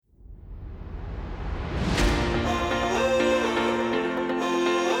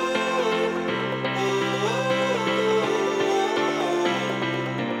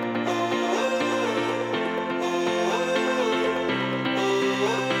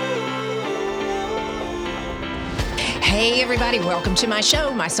Hey everybody, welcome to my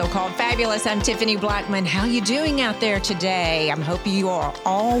show, My So-Called Fabulous. I'm Tiffany Blackman. How you doing out there today? I'm hoping you are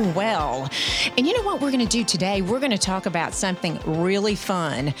all well. And you know what we're going to do today? We're going to talk about something really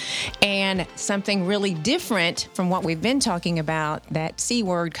fun and something really different from what we've been talking about, that C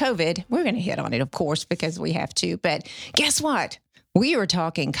word, COVID. We're going to hit on it, of course, because we have to. But guess what? We are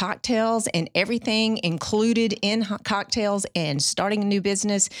talking cocktails and everything included in cocktails and starting a new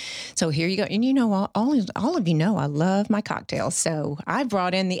business. So here you go. And you know, all of you know I love my cocktails. So I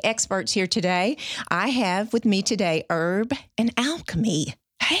brought in the experts here today. I have with me today Herb and Alchemy.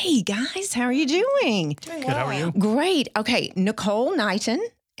 Hey, guys, how are you doing? Doing well. Good, how are you? Great. Okay, Nicole Knighton.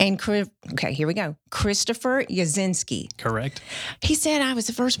 And here we go. Christopher Yazinski. Correct. He said I was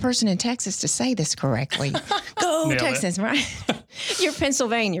the first person in Texas to say this correctly. Go Texas, right? You're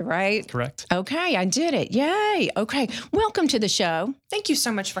Pennsylvania, right? Correct. Okay, I did it. Yay. Okay. Welcome to the show. Thank you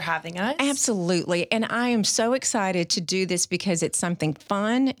so much for having us. Absolutely. And I am so excited to do this because it's something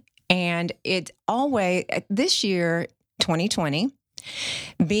fun. And it always, this year, 2020,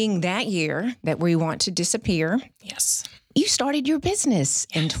 being that year that we want to disappear. Yes. You started your business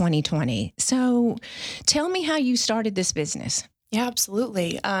in 2020. So tell me how you started this business. Yeah,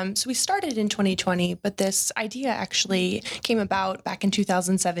 absolutely. So we started in 2020, but this idea actually came about back in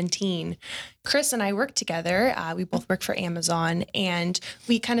 2017. Chris and I worked together. We both work for Amazon, and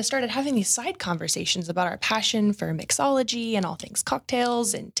we kind of started having these side conversations about our passion for mixology and all things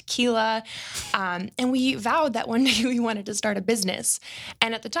cocktails and tequila. And we vowed that one day we wanted to start a business.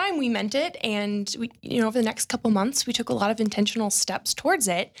 And at the time we meant it. And we, over the next couple months, we took a lot of intentional steps towards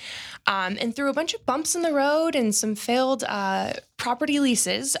it. And through a bunch of bumps in the road and some failed property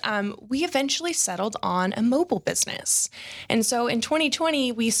leases, we eventually settled on a mobile business. And so in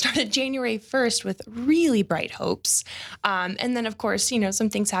 2020, we started January 1st with really bright hopes. And then, of course, some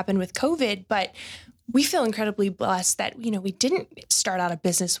things happened with COVID, but we feel incredibly blessed that, we didn't start out a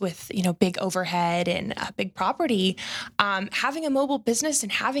business with, big overhead and a big property. Having a mobile business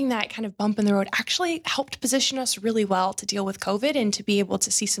and having that kind of bump in the road actually helped position us really well to deal with COVID and to be able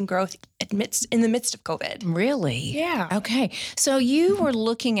to see some growth in the midst of COVID. Really? Yeah. Okay. So you were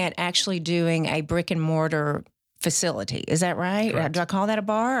looking at actually doing a brick and mortar facility. Is that right? Correct. Do I call that a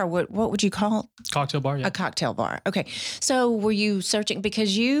bar, or what would you call it? Cocktail bar, yeah. A cocktail bar. Okay. So were you searching,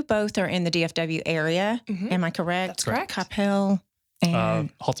 because you both are in the DFW area, am I correct? That's correct. Coppell and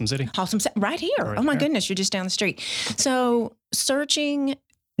Haltom City. Right here. Right oh my here. goodness, you're just down the street. So searching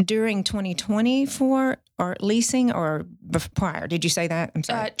during 2020 for or leasing or prior? Did you say that? I'm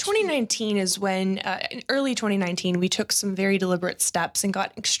sorry. 2019 is when, in early 2019, we took some very deliberate steps and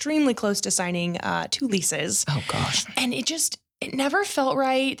got extremely close to signing 2 leases. Oh gosh. And it never felt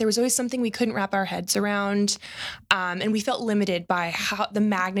right. There was always something we couldn't wrap our heads around. And we felt limited by the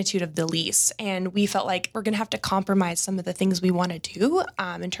magnitude of the lease. And we felt like we're going to have to compromise some of the things we want to do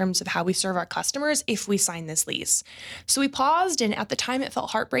in terms of how we serve our customers if we sign this lease. So we paused, and at the time it felt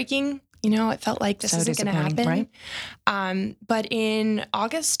heartbreaking. It felt like this isn't going to happen. Right? But in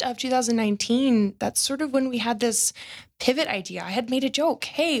August of 2019, that's sort of when we had this pivot idea. I had made a joke.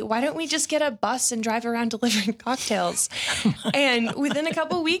 Hey, why don't we just get a bus and drive around delivering cocktails? And within a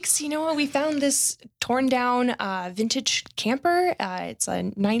couple of weeks, we found this torn down vintage camper. It's a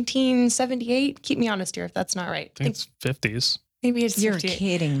 1978. Keep me honest here if that's not right. I think it's 50s. Maybe it's You're 58.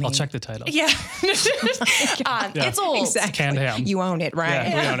 kidding me. I'll check the title. Yeah. It's old. Exactly. Canned ham. You own it, right?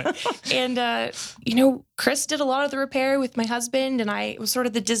 Yeah, we own it. And, Chris did a lot of the repair with my husband, and I was sort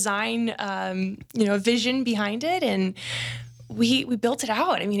of the design, vision behind it. And we built it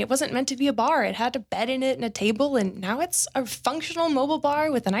out. I mean, it wasn't meant to be a bar. It had a bed in it and a table, and now it's a functional mobile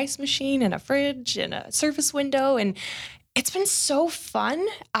bar with an ice machine and a fridge and a service window. And it's been so fun,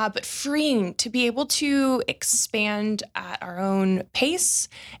 but freeing to be able to expand at our own pace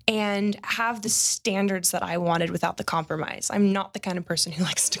and have the standards that I wanted without the compromise. I'm not the kind of person who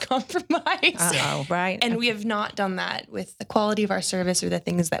likes to compromise. Oh, right. And we have not done that with the quality of our service or the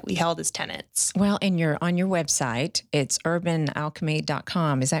things that we held as tenants. Well, and on your website, it's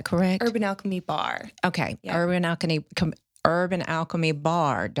urbanalchemy.com. Is that correct? Urban Alchemy Bar. Okay. Yeah.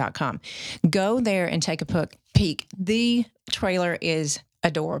 urbanalchemybar.com. Go there and take a peek. The trailer is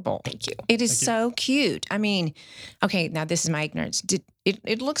adorable. Thank you. It is so cute. I mean, okay, now this is my ignorance.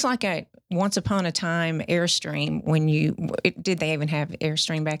 It looks like a once upon a time Airstream did they even have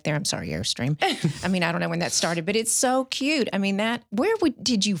Airstream back there? I'm sorry, Airstream. I mean, I don't know when that started, but it's so cute. I mean,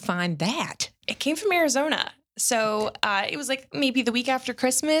 did you find that? It came from Arizona. So it was like maybe the week after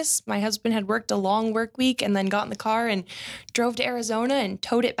Christmas. My husband had worked a long work week and then got in the car and drove to Arizona and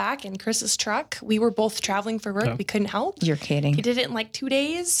towed it back in Chris's truck. We were both traveling for work. Oh. We couldn't help. You're kidding. He did it in like 2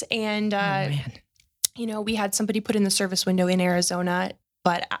 days. And man. we had somebody put in the service window in Arizona.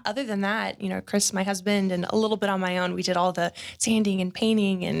 But other than that, Chris, my husband, and a little bit on my own, we did all the sanding and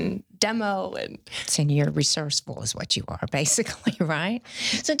painting and demo. And you're resourceful is what you are, basically, right?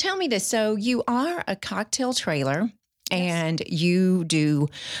 So tell me this. So you are a cocktail trailer. And you do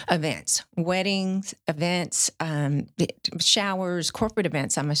events, weddings, events, showers, corporate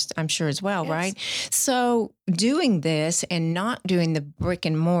events, I'm sure as well, right? So doing this and not doing the brick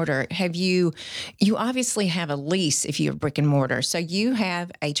and mortar, you obviously have a lease if you're brick and mortar. So you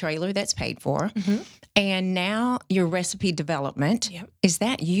have a trailer that's paid for. And now your recipe development, is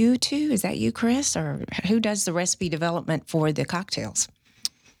that you too? Is that you, Chris? Or who does the recipe development for the cocktails?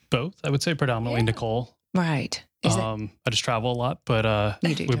 Both. I would say predominantly Nicole. Right. I just travel a lot, but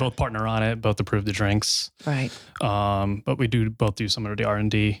we both partner on it, both approve the drinks. Right. But we both do some of the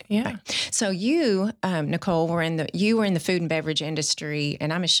R&D. Yeah. Right. So you, Nicole, were in the food and beverage industry,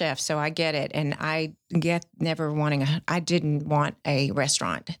 and I'm a chef, so I get it. And I I didn't want a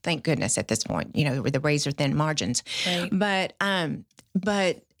restaurant, thank goodness at this point, with the razor thin margins. Right.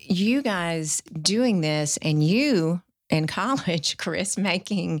 But you guys doing this, and you in college, Chris,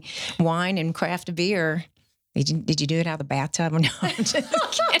 making wine and craft beer. Did you do it out of the bathtub or no? I'm just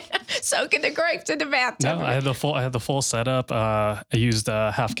kidding. Soaking the grapes in the bathtub. No, I had the full setup. I used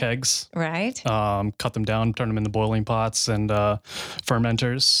half kegs. Right. Cut them down, turn them into boiling pots and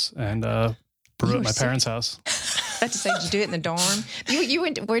fermenters, and brew at my parents' house. I had to say, did you do it in the dorm? You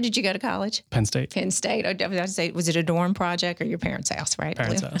went. Where did you go to college? Penn State. Penn State. I was to say, was it a dorm project or your parents' house? Right.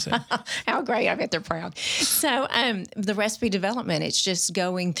 Parents' house. Yeah. How great! I bet they're proud. So, the recipe development, it's just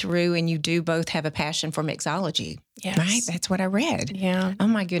going through, and you do both have a passion for mixology. Yes. Right. That's what I read. Yeah. Oh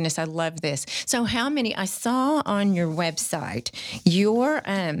my goodness, I love this. So, how many? I saw on your website your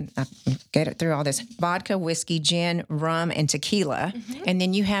I get it through all this: vodka, whiskey, gin, rum, and tequila, and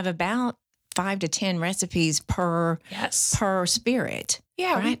then you have about 5 to 10 recipes per spirit.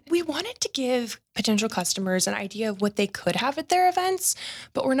 Yeah, right? we wanted to give potential customers an idea of what they could have at their events,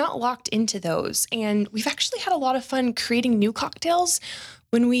 but we're not locked into those. And we've actually had a lot of fun creating new cocktails.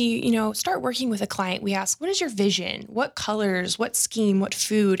 When we, start working with a client, we ask, what is your vision? What colors, what scheme, what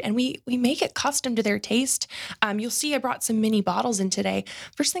food? And we make it custom to their taste. You'll see I brought some mini bottles in today.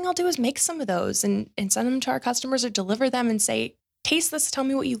 First thing I'll do is make some of those and send them to our customers or deliver them and say, taste this, tell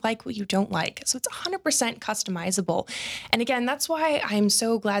me what you like, what you don't like. So it's 100% customizable. And again, that's why I'm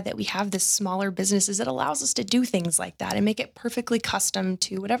so glad that we have this smaller business, is it allows us to do things like that and make it perfectly custom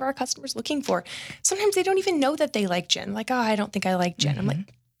to whatever our customer's looking for. Sometimes they don't even know that they like gin. Like, I don't think I like gin. I'm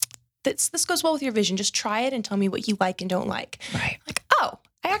like, this goes well with your vision. Just try it and tell me what you like and don't like. Right. Like, oh,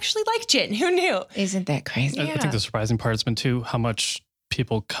 I actually like gin. Who knew? Isn't that crazy? I think the surprising part has been too how much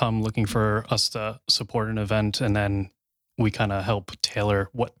people come looking for us to support an event, and then we kind of help tailor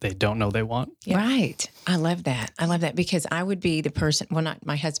what they don't know they want. Yeah. Right. I love that because I would be the person,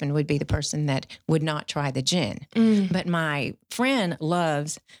 my husband would be the person that would not try the gin. But my friend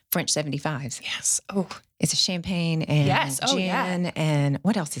loves French 75s. Yes. Oh, it's a champagne and gin and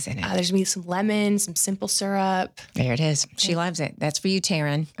what else is in it? There's going to be some lemon, some simple syrup. There it is. She loves it. That's for you,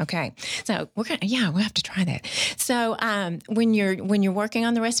 Taryn. Okay. So we'll have to try that. So when you're working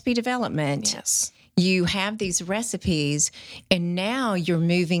on the recipe development, you have these recipes, and now you're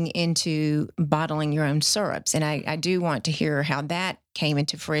moving into bottling your own syrups. And I do want to hear how that came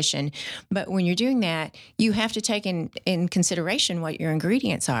into fruition. But when you're doing that, you have to take in consideration what your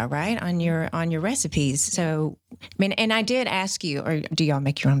ingredients are, right, on your recipes. So, and I did ask you, or do y'all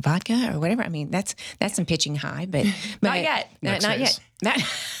make your own vodka or whatever? I mean, that's some pitching high, but not yet. Not yet.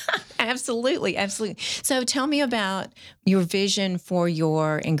 Absolutely. So tell me about your vision for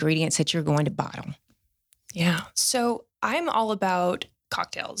your ingredients that you're going to bottle. Yeah. So I'm all about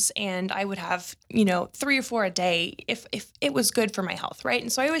cocktails, and I would have, 3 or 4 a day if it was good for my health, right?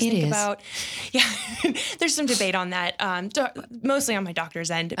 And so I always think about, there's some debate on that, mostly on my doctor's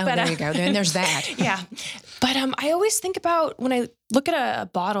end. Oh, but, there you go. Then there's that. Yeah. But I always think about when I look at a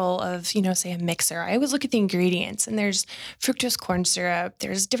bottle of, say a mixer, I always look at the ingredients, and there's fructose corn syrup,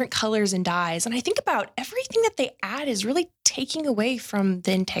 there's different colors and dyes. And I think about everything that they add is really taking away from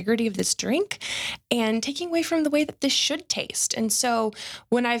the integrity of this drink and taking away from the way that this should taste. And so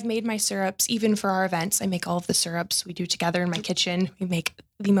when I've made my syrups, even for our events, I make all of the syrups we do together in my kitchen. We make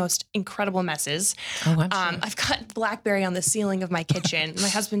the most incredible messes. Oh, I'm sure. I've got blackberry on the ceiling of my kitchen. My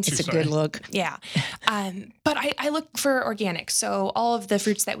husband's It's a good look. Yeah. But I look for organic. So all of the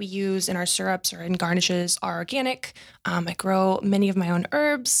fruits that we use in our syrups or in garnishes are organic. I grow many of my own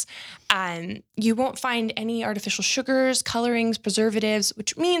herbs. You won't find any artificial sugars, colorings, preservatives,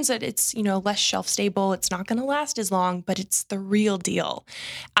 which means that it's, less shelf stable. It's not going to last as long, but it's the real deal.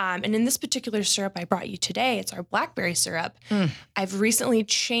 And in this particular syrup I brought you today, it's our blackberry syrup. I've recently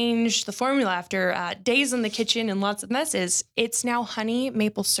changed the formula after days in the kitchen and lots of messes. It's now honey,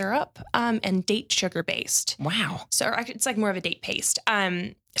 maple syrup, and date sugar based. Wow. So it's like more of a date paste.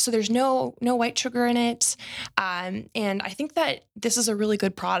 So there's no white sugar in it. And I think that this is a really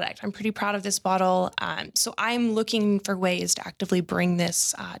good product. I'm pretty proud of this bottle. So I'm looking for ways to actively bring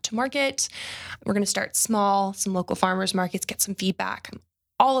this to market. We're going to start small, some local farmers markets, get some feedback. I'm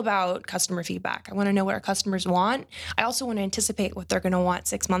all about customer feedback. I want to know what our customers want. I also want to anticipate what they're going to want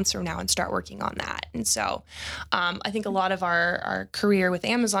 6 months from now and start working on that. And so I think a lot of our career with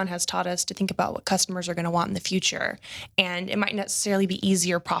Amazon has taught us to think about what customers are going to want in the future. And it might necessarily be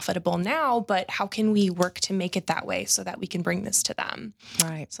easy or profitable now, but how can we work to make it that way so that we can bring this to them?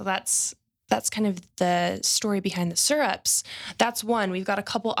 Right. So that's kind of the story behind the syrups. That's one. We've got a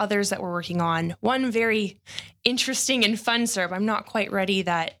couple others that we're working on. One very interesting and fun syrup. I'm not quite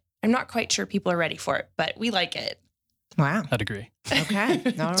sure people are ready for it, but we like it. Wow. I'd agree. Okay.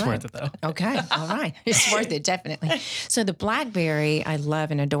 All It's right. worth it though. Okay. All right. It's worth it, definitely. So the blackberry, I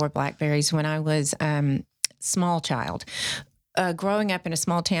love and adore blackberries. When I was small child, growing up in a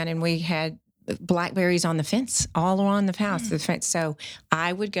small town, and we had blackberries on the fence all around the house, the fence. So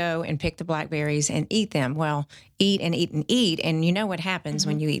I would go and pick the blackberries and eat them. Well, eat and eat and eat. And you know what happens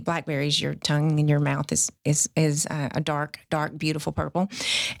when you eat blackberries? Your tongue in your mouth is a dark, beautiful purple.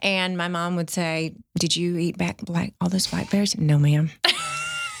 And my mom would say, "Did you eat all those blackberries?" "No, ma'am."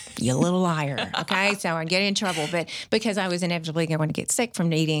 "You little liar." Okay. So I'd get in trouble, but because I was inevitably going to get sick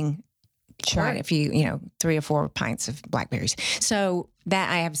from eating quite a few, 3 or 4 pints of blackberries. So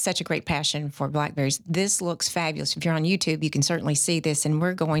that I have such a great passion for blackberries. This looks fabulous. If you're on YouTube, you can certainly see this, and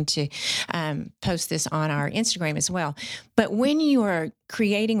we're going to post this on our Instagram as well. But when you are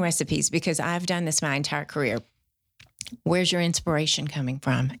creating recipes, because I've done this my entire career, where's your inspiration coming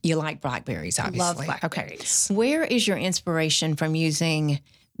from? You like blackberries, obviously. Love blackberries. Okay. Where is your inspiration from using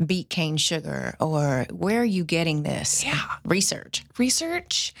beet cane sugar, or where are you getting this? Research,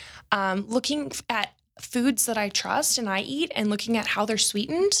 looking at foods that I trust and I eat and looking at how they're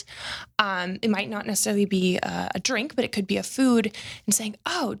sweetened. It might not necessarily be a drink, but it could be a food, and saying,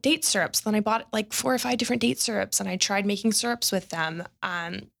 "Oh, date syrups." Then I bought like 4 or 5 different date syrups and I tried making syrups with them.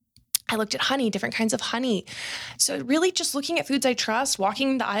 I looked at honey, different kinds of honey. So really just looking at foods I trust,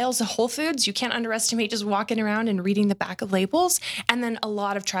 walking the aisles of Whole Foods. You can't underestimate just walking around and reading the back of labels. And then a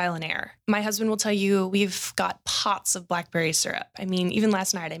lot of trial and error. My husband will tell you we've got pots of blackberry syrup. I mean, even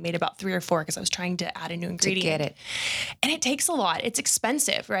last night I made about 3 or 4 because I was trying to add a new ingredient. To get it. And it takes a lot. It's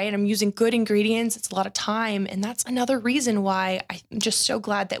expensive, right? I'm using good ingredients. It's a lot of time. And that's another reason why I'm just so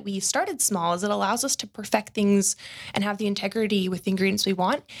glad that we started small, is it allows us to perfect things and have the integrity with the ingredients we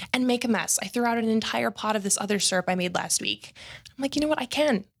want and make a mess. I threw out an entire pot of this other syrup I made last week. I'm like, you know what? I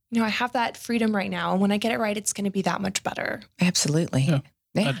can. I have that freedom right now. And when I get it right, it's going to be that much better. Absolutely. Yeah.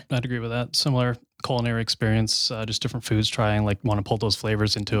 I'd agree with that. Similar culinary experience, just different foods, trying, like, want to pull those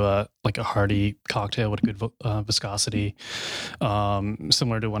flavors into a hearty cocktail with a good viscosity.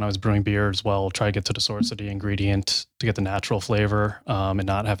 Similar to when I was brewing beer as well, try to get to the source of the ingredient to get the natural flavor, and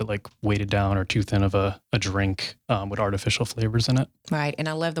not have it like weighted down or too thin of a drink with artificial flavors in it. Right. And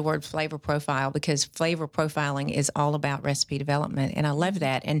I love the word flavor profile, because flavor profiling is all about recipe development. And I love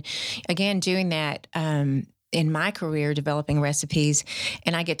that. And again, doing that, in my career, developing recipes,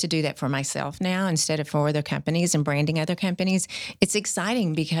 and I get to do that for myself now instead of for other companies and branding other companies. It's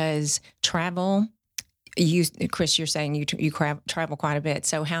exciting because travel. Chris, you're saying you travel quite a bit.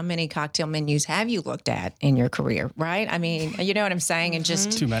 So how many cocktail menus have you looked at in your career, right? I mean, you know what I'm saying? And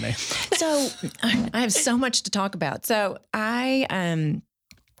just too many. So I have so much to talk about. So I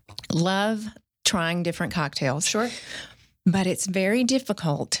love trying different cocktails. Sure. But it's very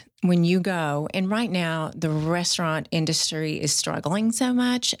difficult when you go, and right now the restaurant industry is struggling so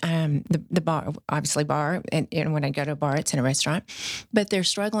much. The bar, obviously bar, and when I go to a bar, it's in a restaurant, but they're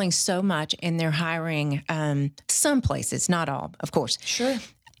struggling so much, and they're hiring some places, not all, of course. Sure.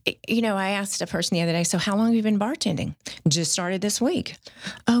 I asked a person the other day, "So how long have you been bartending?" "Just started this week."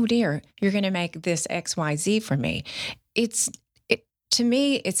 "Oh dear, you're going to make this XYZ for me." To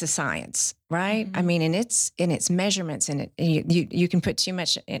me, it's a science, right? Mm-hmm. I mean, and it's in its measurements, and you can put too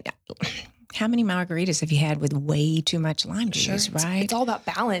much in. how many margaritas have you had with way too much lime juice, right? It's all about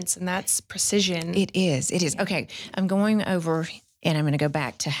balance, and that's precision. It is. Okay, I'm going over, and I'm going to go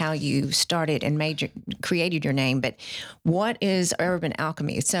back to how you started and created your name. But what is urban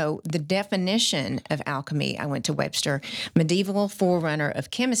alchemy? So the definition of alchemy, I went to Webster, medieval forerunner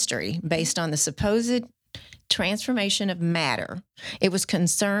of chemistry based on the supposed transformation of matter. It was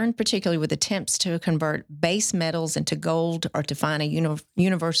concerned particularly with attempts to convert base metals into gold or to find a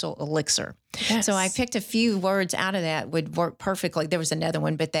universal elixir. Yes. So I picked a few words out of that would work perfectly. There was another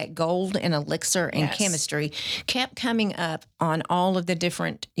one, but that gold and elixir and chemistry kept coming up on all of the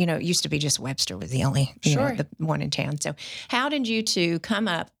different, it used to be just Webster was the only, the one in town. So how did you two come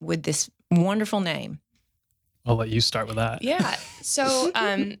up with this wonderful name? I'll let you start with that. Yeah. So,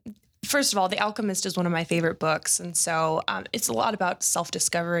 first of all, The Alchemist is one of my favorite books. And so it's a lot about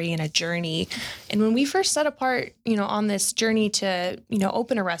self-discovery and a journey. And when we first set apart, on this journey to,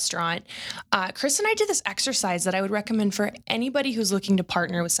 open a restaurant, Chris and I did this exercise that I would recommend for anybody who's looking to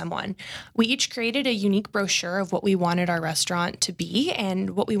partner with someone. We each created a unique brochure of what we wanted our restaurant to be and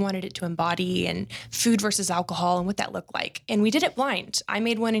what we wanted it to embody and food versus alcohol and what that looked like. And we did it blind. I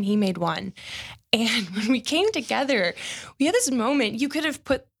made one and he made one. And when we came together, we had this moment. You could have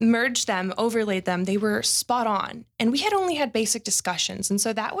merged them, overlaid them. They were spot on. And we had only had basic discussions. And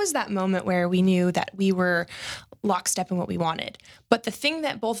so that was that moment where we knew that we were lockstep in what we wanted. But the thing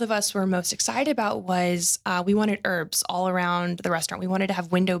that both of us were most excited about was we wanted herbs all around the restaurant. We wanted to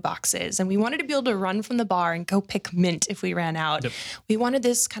have window boxes, and we wanted to be able to run from the bar and go pick mint if we ran out. Yep. We wanted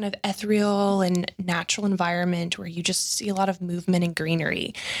this kind of ethereal and natural environment where you just see a lot of movement and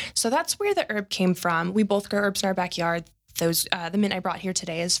greenery. So that's where the herb came from. We both grow herbs in our backyard. The mint I brought here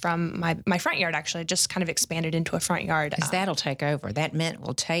today is from my front yard, actually. I just kind of expanded into a front yard. Because that'll take over. That mint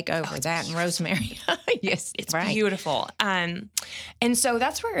will take over. That and rosemary. Yes, it's right. Beautiful. And so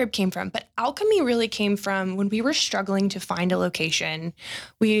that's where herb came from. But alchemy really came from when we were struggling to find a location.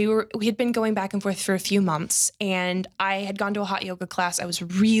 We had been going back and forth for a few months, and I had gone to a hot yoga class. I was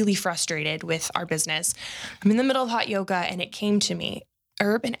really frustrated with our business. I'm in the middle of hot yoga, and it came to me.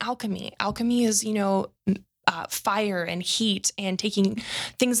 Herb and alchemy. Alchemy is, fire and heat and taking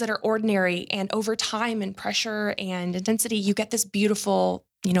things that are ordinary, and over time and pressure and intensity, you get this beautiful,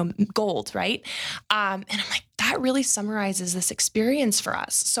 gold, right? And I'm like, that really summarizes this experience for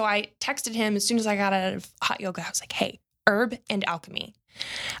us. So I texted him as soon as I got out of hot yoga. I was like, hey, herb and alchemy.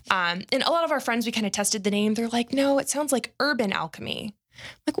 And a lot of our friends, we kind of tested the name. They're like, no, it sounds like urban alchemy.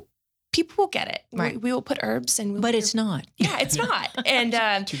 I'm like, people will get it. Right. We will put herbs and but it's not. Yeah, it's not. And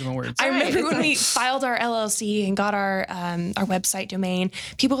two different words. I remember when we filed our LLC and got our website domain,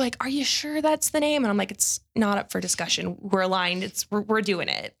 people were like, "Are you sure that's the name?" And I'm like, "It's not up for discussion. We're aligned. We're doing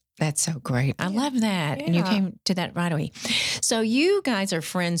it." That's so great. I love that. Yeah. And you came to that right away. So you guys are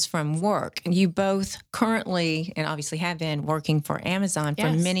friends from work, and you both currently and obviously have been working for Amazon for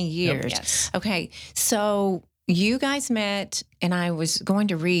many years. Yep. Yes. Okay. So you guys met, and I was going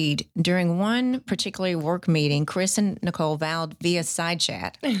to read during one particular work meeting, Chris and Nicole vowed via side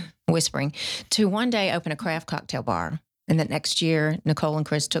chat, whispering, to one day open a craft cocktail bar. And the next year, Nicole and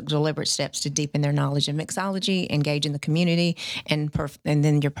Chris took deliberate steps to deepen their knowledge of mixology, engage in the community, and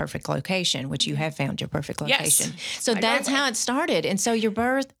then your perfect location, which you have found your perfect location. Yes. So that's how it started. And so you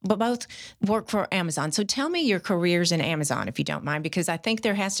both work for Amazon. So tell me your careers in Amazon, if you don't mind, because I think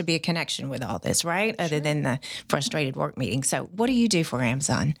there has to be a connection with all this, right? Sure. Other than the frustrated work meeting. So what do you do for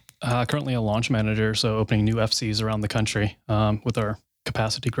Amazon? Currently a launch manager, so opening new FCs around the country with our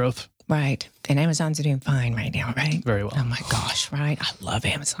capacity growth. Right. And Amazon's doing fine right now, right? Very well. Oh my gosh, right? I love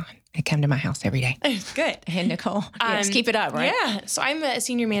Amazon. They come to my house every day. Good. And Nicole, yes, keep it up, right? Yeah. So I'm a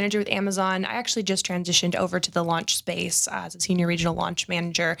senior manager with Amazon. I actually just transitioned over to the launch space as a senior regional launch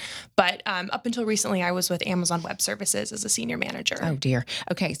manager. But up until recently, I was with Amazon Web Services as a senior manager. Oh, dear.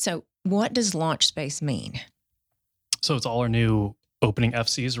 Okay. So what does launch space mean? So it's all our new opening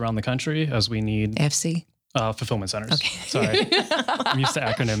FCs around the country as we need... FC? Fulfillment centers. Okay. Sorry. I'm used to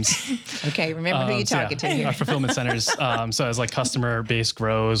acronyms. Okay. Remember who you're talking to here. Our fulfillment centers. So as customer base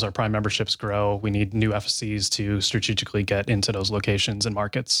grows, our Prime memberships grow, we need new FCs to strategically get into those locations and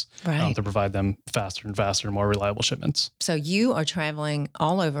markets to provide them faster and faster, more reliable shipments. So you are traveling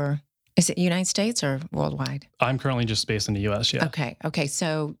all over. Is it United States or worldwide? I'm currently just based in the U.S., yeah. Okay.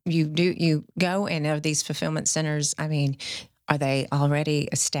 So you go, and are these fulfillment centers, are they already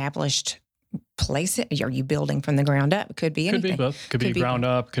established places? Are you building from the ground up? Could be anything. Could be both. Could be ground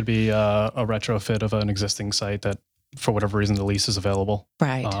up. Could be a retrofit of an existing site that, for whatever reason, the lease is available.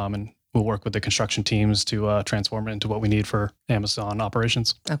 Right. And we'll work with the construction teams to transform it into what we need for Amazon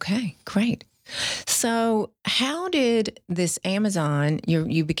operations. Okay, great. So, how did this Amazon?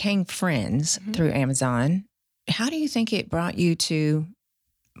 You became friends through Amazon. How do you think it brought you to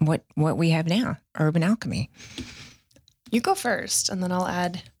what we have now, Urban Alchemy? You go first, and then I'll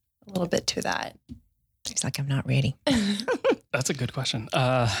add a little bit to that. It's like I'm not ready. That's a good question.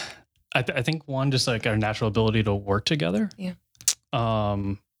 I think one, just like our natural ability to work together. Yeah.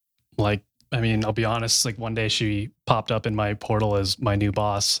 I'll be honest, like one day she popped up in my portal as my new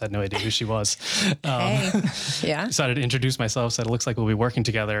boss. I had no idea who she was. Hey. Yeah. Decided to introduce myself, said it looks like we'll be working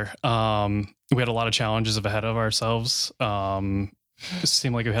together. We had a lot of challenges ahead of ourselves. It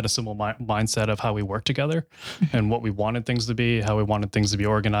seemed like we had a similar mindset of how we work together and what we wanted things to be, how we wanted things to be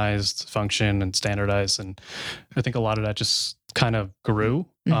organized, function, and standardized. And I think a lot of that just kind of grew.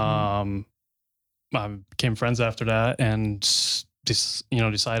 I became friends after that, and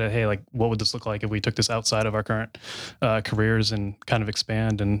decided, hey, like, what would this look like if we took this outside of our current careers and kind of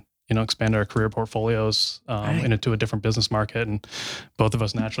expand our career portfolios into a different business market. And both of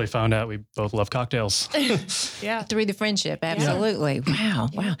us naturally found out we both love cocktails. Yeah. Through the friendship. Absolutely. Yeah.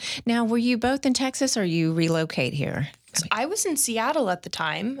 Wow. Now, were you both in Texas or you relocate here? So I was in Seattle at the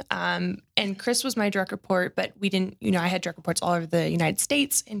time, and Chris was my direct report, but we didn't, I had direct reports all over the United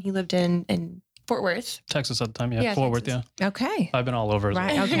States, and he lived in Fort Worth. Texas at the time, yeah. Fort Worth, yeah. Okay. I've been all over as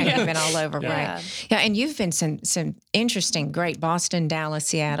Right. well. Okay. You've been all over. Yeah. Right. Yeah. And you've been some interesting, great Boston, Dallas,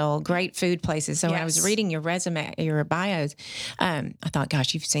 Seattle, great food places. So when I was reading your resume, your bios, I thought,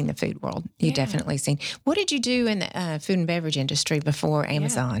 gosh, you've seen the food world. You've definitely seen. What did you do in the food and beverage industry before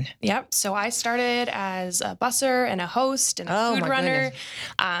Amazon? Yep. So I started as a busser and a host and a food runner.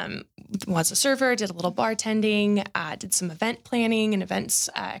 Was a server, did a little bartending, did some event planning and events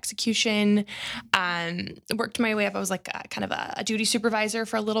execution. Worked my way up. I was like kind of a duty supervisor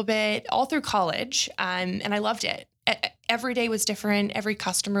for a little bit, all through college, and I loved it. Every day was different. Every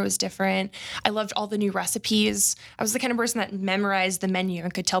customer was different. I loved all the new recipes. I was the kind of person that memorized the menu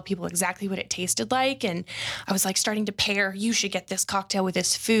and could tell people exactly what it tasted like. And I was like starting to pair, you should get this cocktail with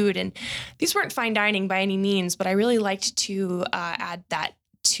this food. And these weren't fine dining by any means, but I really liked to add that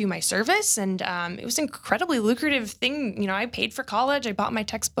to my service. And it was an incredibly lucrative thing. I paid for college. I bought my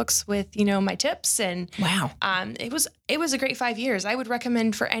textbooks with, my tips. And wow, it was a great 5 years. I would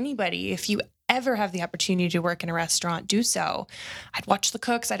recommend for anybody, if you ever have the opportunity to work in a restaurant, do so. I'd watch the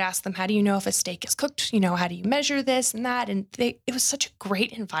cooks. I'd ask them, how do you know if a steak is cooked? How do you measure this and that? And it was such a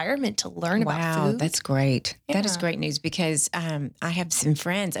great environment to learn about food. Wow, that's great. Yeah. That is great news because I have some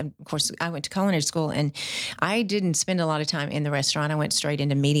friends. Of course, I went to culinary school and I didn't spend a lot of time in the restaurant. I went straight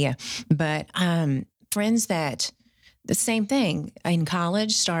into media. But friends that the same thing in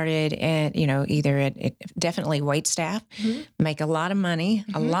college, started at, either at definitely wait staff, make a lot of money.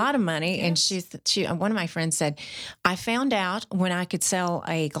 Yeah. And she, one of my friends said, I found out when I could sell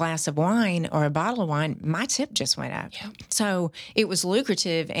a glass of wine or a bottle of wine, my tip just went up. Yeah. So it was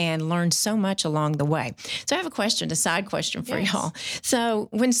lucrative and learned so much along the way. So I have a side question for y'all. So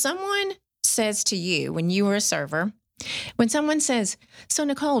when someone says to you, when you were a server, when someone says, so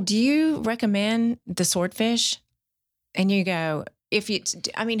Nicole, do you recommend the swordfish? And you go,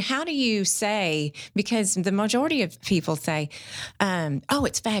 how do you say, because the majority of people say, oh,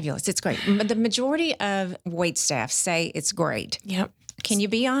 it's fabulous, it's great. But the majority of wait staff say it's great. Yep. Can you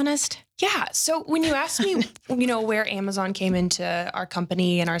be honest? Yeah. So when you ask me, where Amazon came into our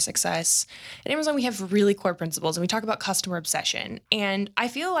company and our success, at Amazon, we have really core principles and we talk about customer obsession. And I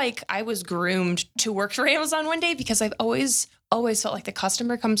feel like I was groomed to work for Amazon one day because I've always felt like the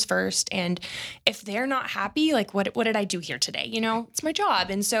customer comes first. And if they're not happy, like what did I do here today? It's my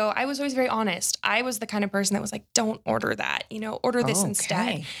job. And so I was always very honest. I was the kind of person that was like, don't order that, order this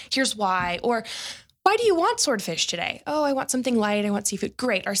instead. Here's why. Or why do you want swordfish today? Oh, I want something light. I want seafood.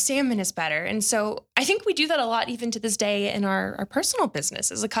 Great. Our salmon is better. And so I think we do that a lot even to this day in our personal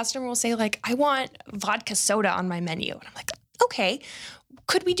businesses. A customer will say like, I want vodka soda on my menu. And I'm like, okay,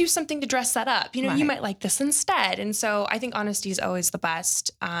 could we do something to dress that up? You might like this instead. And so I think honesty is always the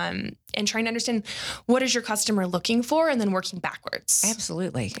best. And trying to understand what is your customer looking for and then working backwards.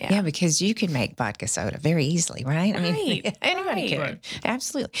 Absolutely. Yeah, because you can make vodka soda very easily, right? I mean, anybody can. Right.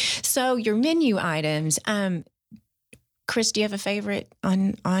 Absolutely. So your menu items, Chris, do you have a favorite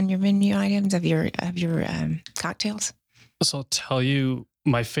on your menu items of your cocktails? So I'll tell you,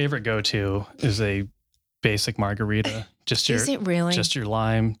 my favorite go-to is a basic margarita. Is it really? Just your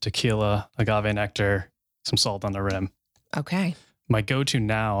lime, tequila, agave nectar, some salt on the rim. Okay. My go-to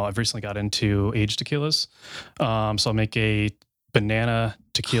now, I've recently got into aged tequilas. So I'll make a banana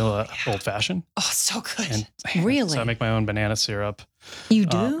tequila old fashioned. Oh, so good. Really? So I make my own banana syrup. You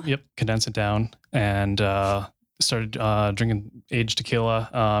do? Yep. Condense it down and started drinking aged tequila,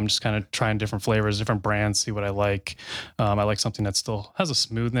 just kind of trying different flavors, different brands, see what I like. I like something that still has a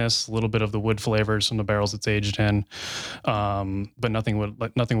smoothness, a little bit of the wood flavors from the barrels it's aged in, but nothing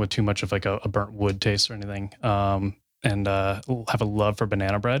with too much of like a burnt wood taste or anything. And have a love for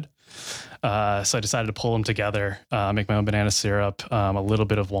banana bread. So I decided to pull them together, make my own banana syrup, a little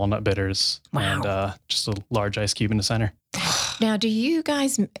bit of walnut bitters, and just a large ice cube in the center. Now, do you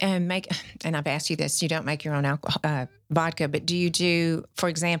guys make, and I've asked you this, you don't make your own alcohol, vodka, but do you do, for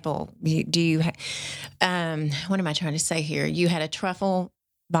example, what am I trying to say here? You had a truffle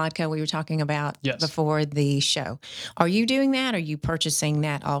vodka we were talking about before the show. Are you doing that? Or are you purchasing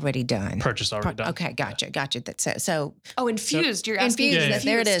that already done? Purchased already done. Okay, gotcha. That's so. Oh, infused. You're asking. Infused. Yeah.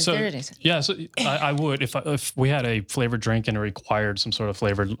 There it is. So, there it is. Yeah, so I would if we had a flavored drink and it required some sort of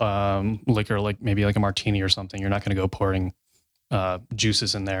flavored liquor, like maybe like a martini or something. You're not going to go pouring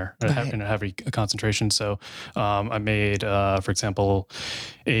juices in there in a heavy concentration. So I made, for example,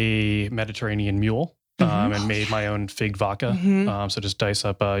 a Mediterranean mule. And made my own fig vodka. So just dice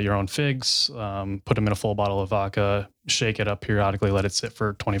up your own figs, put them in a full bottle of vodka, shake it up periodically, let it sit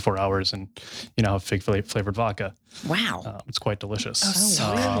for 24 hours, and have fig flavored vodka. Wow, it's quite delicious.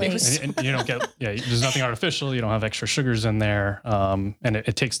 Really? And you don't get there's nothing artificial. You don't have extra sugars in there, and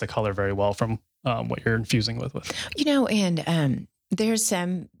it takes the color very well from what you're infusing with. And there's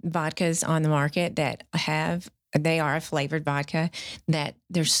some vodkas on the market that they are a flavored vodka that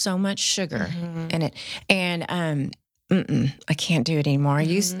there's so much sugar in it. And I can't do it anymore. I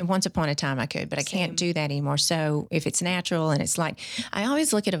used once upon a time I could, but I can't do that anymore. So if it's natural and it's like, I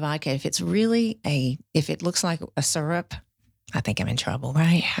always look at a vodka, if it looks like a syrup, I think I'm in trouble,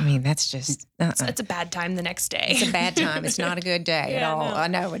 right? I mean, that's just... It's a bad time the next day. It's a bad time. It's not a good day at all. I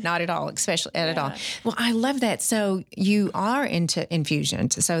know, not at all, especially at all. Well, I love that. So you are into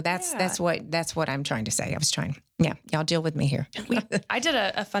infusions. So that's what I'm trying to say. I was trying... Yeah, y'all deal with me here. I did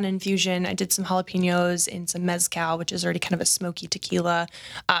a fun infusion. I did some jalapenos and some mezcal, which is already kind of a smoky tequila.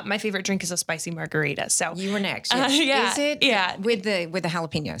 My favorite drink is a spicy margarita. So you were next. Yes. Is it? Yeah. With the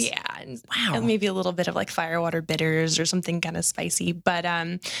jalapenos. Yeah. And maybe a little bit of like firewater bitters or something kind of spicy. But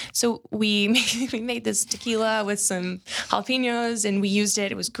so we made this tequila with some jalapenos and we used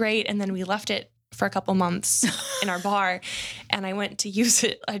it. It was great. And then we left it for a couple months in our bar. And I went to use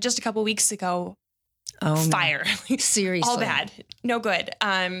it just a couple weeks ago. Oh, fire. Seriously. All bad. No good.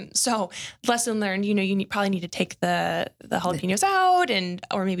 So lesson learned, you probably need to take the jalapenos out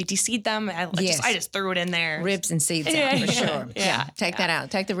or maybe de-seed them. I just threw it in there. Ribs and seeds out for sure. Yeah. Take that out.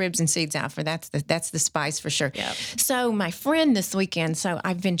 Take the ribs and seeds out that's the spice for sure. Yep. So my friend this weekend,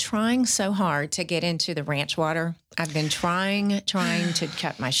 I've been trying so hard to get into the ranch water. I've been trying to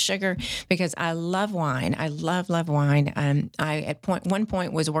cut my sugar because I love wine. I love wine. I at one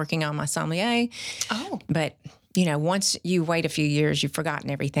point was working on my sommelier. Oh. But once you wait a few years, you've forgotten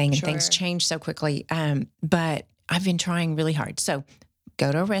everything and things change so quickly. But I've been trying really hard. So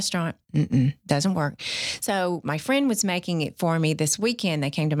go to a restaurant, doesn't work. So my friend was making it for me this weekend. They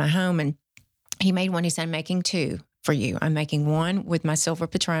came to my home and he made one. He said, I'm making two for you. I'm making one with my silver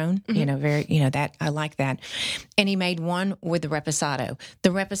Patron, that I like that. And he made one with the Reposado. The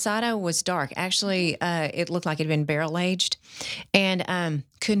Reposado was dark. Actually, it looked like it had been barrel aged and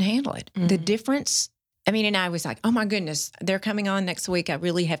couldn't handle it. The difference, and I was like, oh my goodness, they're coming on next week. I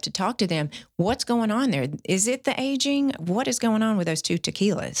really have to talk to them. What's going on there? Is it the aging? What is going on with those two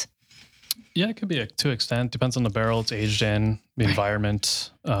tequilas? Yeah, it could be to an extent. Depends on the barrel it's aged in, the environment.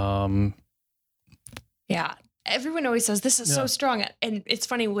 Yeah. Everyone always says this is so strong. And it's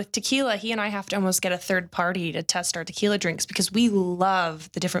funny with tequila, he and I have to almost get a third party to test our tequila drinks because we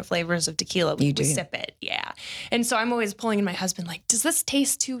love the different flavors of tequila. We sip it. Yeah. And so I'm always pulling in my husband, like, does this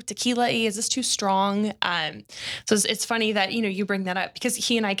taste too tequila-y? Is this too strong? So it's funny that, you bring that up because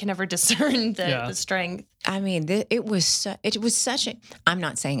he and I can never discern the strength. It was such a, I'm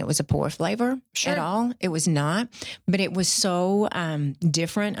not saying it was a poor flavor at all. It was not, but it was so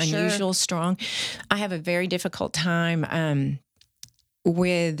different, unusual, strong. I have a very difficult time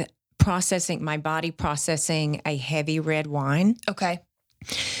with my body processing a heavy red wine. Okay.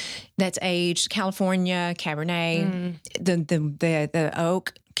 That's aged California, Cabernet, the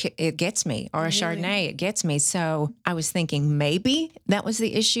oak, it gets me, or a Chardonnay, it gets me. So I was thinking maybe that was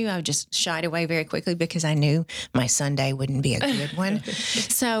the issue. I just shied away very quickly because I knew my Sunday wouldn't be a good one.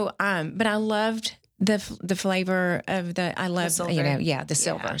 So, but I loved the flavor of I love, silver. the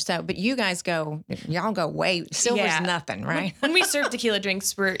silver. So, but you guys y'all go way, silver's nothing, right? When we serve tequila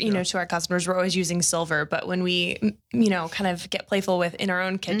drinks, we're, to our customers, we're always using silver. But when we, kind of get playful in our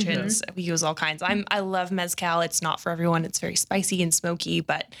own kitchens, we use all kinds. I love mezcal. It's not for everyone. It's very spicy and smoky,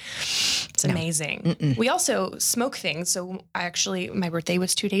 but it's amazing. We also smoke things. So my birthday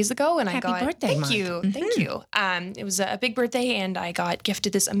was 2 days ago, and Happy birthday, thank Mike. you. Thank you. It was a big birthday, and I got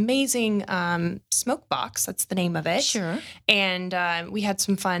gifted this amazing smoke box. That's the name of it. Sure. And we had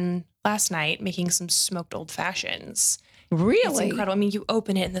some fun last night making some smoked old fashions. Really? It's incredible. I mean, you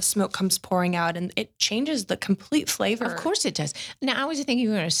open it and the smoke comes pouring out, and it changes the complete flavor. Of course it does. Now, I was thinking you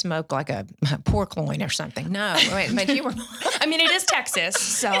were going to smoke like a pork loin or something. No, but you were. I mean, it is Texas,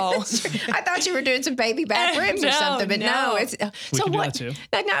 so. I thought you were doing some baby back ribs or something, but no. It's we can do that too.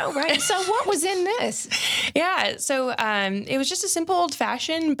 I know, right? So what was in this? Yeah, so it was just a simple old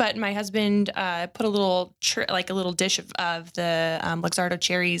fashioned, but my husband put a little dish of the Luxardo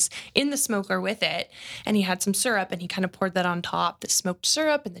cherries in the smoker with it, and he had some syrup, and he kind of poured that on top, the smoked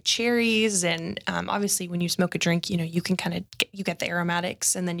syrup and the cherries, and obviously when you smoke a drink, you can kind of get the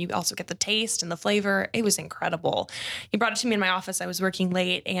aromatics, and then you also get the taste and the flavor. It was incredible. He brought it to me in my office. I was working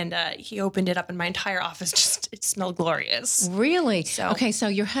late, and he opened it up, and my entire office it smelled glorious. Really? So, okay, so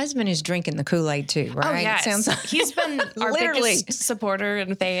your husband is drinking the Kool-Aid too, right? Oh, yes. It sounds like he's been our literally biggest supporter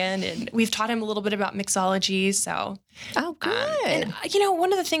and fan, and we've taught him a little bit about mixology. So, good. And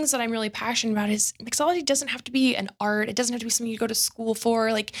one of the things that I'm really passionate about is mixology doesn't have to be an art. It doesn't have to be something you go to school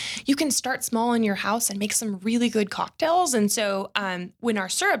for. Like, you can start small in your house and make some really good cocktails. And so, when our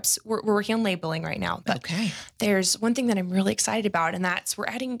syrups, we're working on labeling right now. But there's one thing that I'm really excited about, and that's we're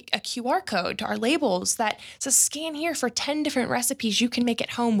adding a QR code to our labels that says scan here for 10 different recipes you can make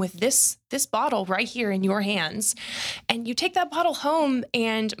at home with this bottle right here in your hands. And you take that bottle home,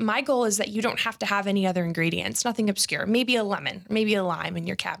 and my goal is that you don't have to have any other ingredients, nothing obscure. Maybe a lemon, maybe a lime in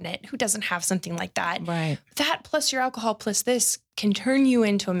your cabinet. Who doesn't have something like that? Right. That plus your alcohol plus this can turn you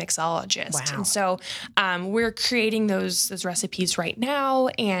into a mixologist. Wow. And so we're creating those recipes right now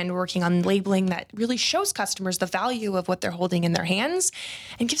and working on labeling that really shows customers the value of what they're holding in their hands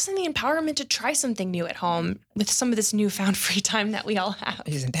and gives them the empowerment to try something new at home with some of this newfound free time that we all have.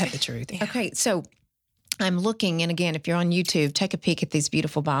 Isn't that the truth? Yeah. Okay, so I'm looking, and again, if you're on YouTube, take a peek at these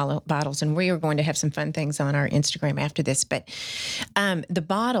beautiful bottles, and we are going to have some fun things on our Instagram after this. But the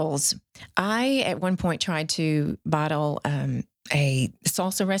bottles, I at one point tried to bottle a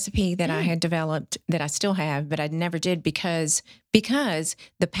salsa recipe that I had developed that I still have, but I never did because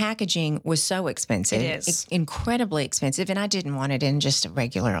the packaging was so expensive. It is. Incredibly expensive, and I didn't want it in just a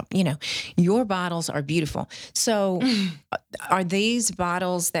regular, your bottles are beautiful. So are these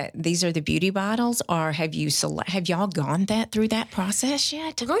bottles these are the beauty bottles, or have y'all gone through that process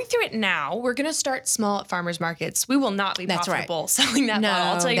yet? We're going through it now. We're going to start small at farmers markets. We will not be profitable selling that bottle.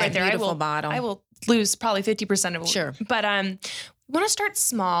 I'll tell you right there. Bottle. I will lose probably 50% of it. Sure. But we want to start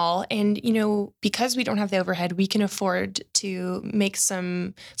small, and because we don't have the overhead, we can afford to make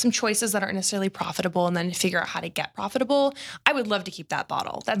some choices that aren't necessarily profitable, and then figure out how to get profitable. I would love to keep that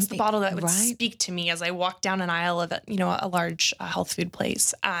bottle. That's the bottle that would speak to me as I walk down an aisle of a large health food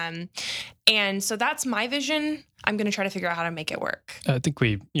place. And so that's my vision. I'm going to try to figure out how to make it work. I think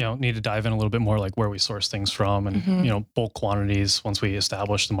we, need to dive in a little bit more, like where we source things from, and bulk quantities once we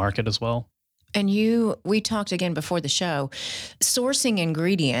establish the market as well. And we talked again before the show, sourcing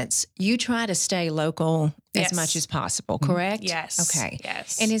ingredients, you try to stay local as much as possible, correct? Yes. Okay.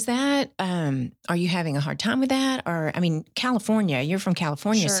 Yes. And is that, are you having a hard time with that? Or, California, you're from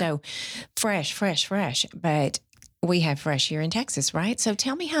California, so fresh, but we have fresh here in Texas, right? So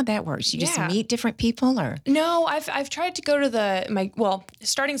tell me how that works. You just meet different people, or? No, I've tried to go to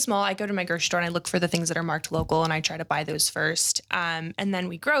starting small, I go to my grocery store and I look for the things that are marked local, and I try to buy those first. And then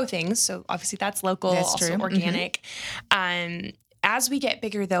we grow things. So obviously that's local, also organic. As we get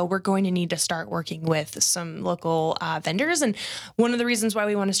bigger, though, we're going to need to start working with some local vendors. And one of the reasons why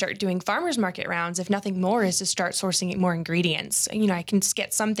we want to start doing farmers market rounds, if nothing more, is to start sourcing more ingredients. I can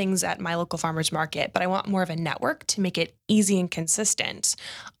get some things at my local farmers market, but I want more of a network to make it easy and consistent.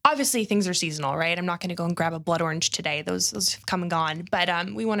 Obviously, things are seasonal, right? I'm not going to go and grab a blood orange today. Those have come and gone. But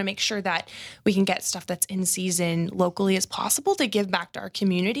we want to make sure that we can get stuff that's in season locally as possible to give back to our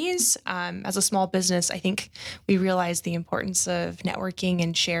communities. As a small business, I think we realize the importance of networking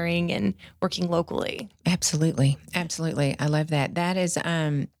and sharing and working locally. Absolutely. I love that. That is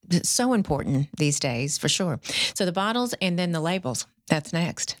so important these days, for sure. So the bottles and then the labels, that's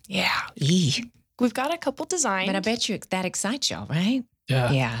next. Yeah. We've got a couple designed. But I bet you that excites y'all, right?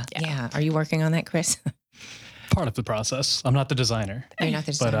 Yeah. Yeah. Are you working on that, Chris? Part of the process. I'm not the designer. You're not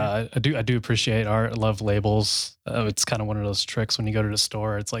the But designer. I do appreciate art. I love labels. It's kind of one of those tricks when you go to the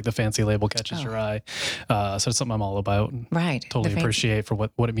store. It's like the fancy label catches your eye. So it's something I'm all about. And Right. totally appreciate for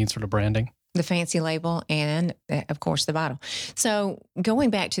what it means for the branding. The fancy label and, of course, the bottle. So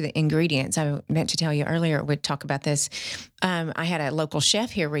going back to the ingredients, I meant to tell you earlier, we'd talk about this. I had a local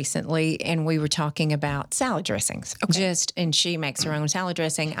chef here recently, and we were talking about salad dressings. Okay. And she makes her own salad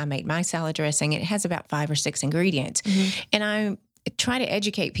dressing. I make my salad dressing. It has about 5 or 6 ingredients. And I try to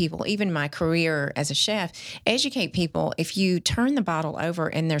educate people, even my career as a chef, educate people. If you turn the bottle over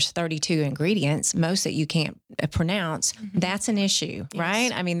and there's 32 ingredients, most that you can't pronounce, that's an issue,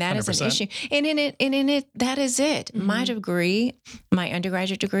 right? I mean, that is an 100%. issue. And in it, that is it. My degree, my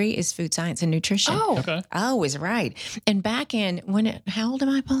undergraduate degree is food science and nutrition. Okay. Oh, is right. And back in how old am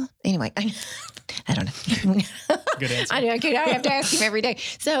I, Paul? Anyway, I don't know. Good answer. I know. I have to ask him every day.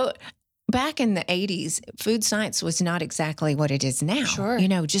 So back in the 80s, food science was not exactly what it is now. Sure.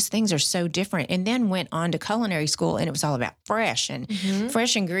 Just things are so different. And then went on to culinary school, and it was all about fresh and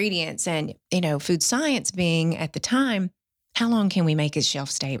fresh ingredients. And, food science being at the time, how long can we make it shelf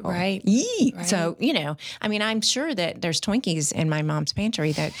stable? Right. Yee. Right. So, I'm sure that there's Twinkies in my mom's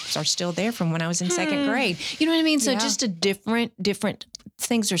pantry that are still there from when I was in second grade. You know what I mean? So Yeah. just a different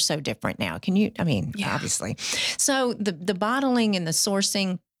things are so different now. Obviously. So the bottling and the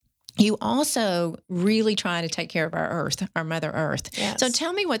sourcing, you also really try to take care of our earth, our Mother Earth. Yes. So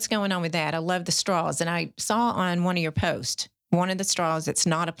tell me what's going on with that. I love the straws. And I saw on one of your posts, one of the straws, it's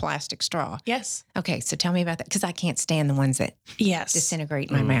not a plastic straw. Yes. Okay, so tell me about that, because I can't stand the ones that Yes.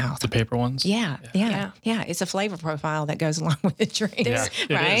 disintegrate in my mouth. The paper ones. Yeah. It's a flavor profile that goes along with the drink, Yeah,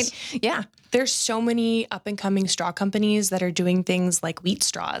 it right? is. Yeah. There's so many up and coming straw companies that are doing things like wheat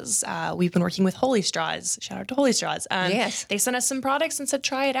straws. We've been working with Holy Straws. Shout out to Holy Straws. Yes. They sent us some products and said,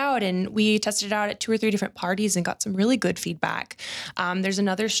 try it out. And we tested it out at 2 or 3 different parties and got some really good feedback. There's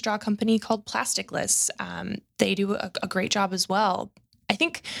another straw company called Plasticless. They do a great job as well. I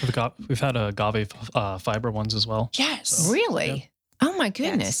think. We've had agave fiber ones as well. Yes. Really? Oh my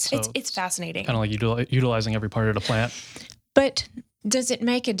goodness. Yes. It's fascinating. Kind of like utilizing every part of the plant. But does it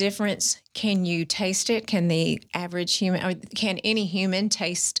make a difference? Can you taste it? Can the average human, or can any human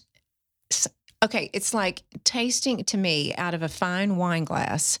taste? Okay, it's like tasting to me out of a fine wine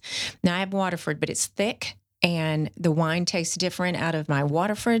glass. Now I have Waterford, but it's thick, and the wine tastes different out of my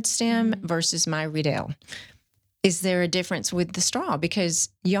Waterford stem versus my Riedel. Is there a difference with the straw? Because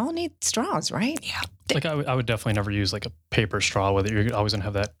y'all need straws, right? Yeah. Like I would definitely never use like a paper straw with it. You're always gonna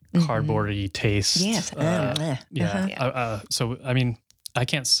have that cardboardy taste. Yes. So I mean, I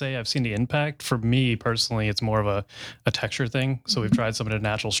can't say I've seen the impact. For me personally, it's more of a texture thing. So we've tried some of the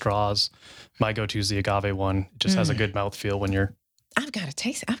natural straws. My go-to is the agave one. It just has a good mouthfeel when you're. I've got to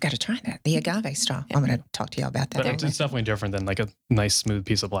taste it. I've got to try that. The agave straw. I'm going to talk to you about that. But it's definitely different than like a nice smooth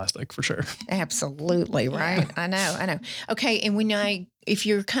piece of plastic for sure. Absolutely, right? I know. Okay, and if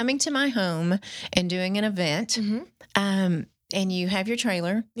you're coming to my home and doing an event, and you have your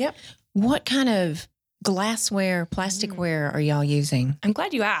trailer, Yep. what kind of glassware, plasticware are y'all using? I'm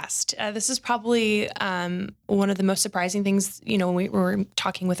glad you asked. This is probably one of the most surprising things, when we're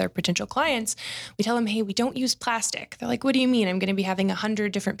talking with our potential clients. We tell them, hey, we don't use plastic. They're like, what do you mean? I'm going to be having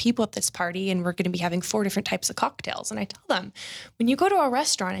 100 different people at this party, and we're going to be having 4 different types of cocktails. And I tell them, when you go to a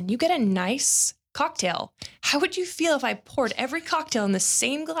restaurant and you get a nice cocktail, how would you feel if I poured every cocktail in the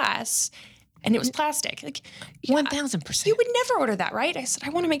same glass and it was plastic? Like 1,000%. you would never order that, right? I said, I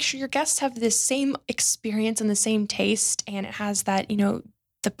want to make sure your guests have this same experience and the same taste, and it has that,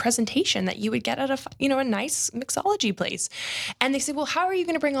 the presentation that you would get at a nice mixology place. And they said, well, how are you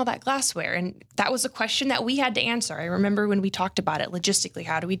going to bring all that glassware? And that was a question that we had to answer. I remember when we talked about it logistically,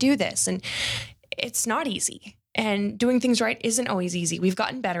 how do we do this? And it's not easy. And doing things right isn't always easy. We've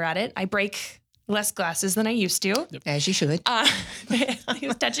gotten better at it. I break less glasses than I used to. As you should. It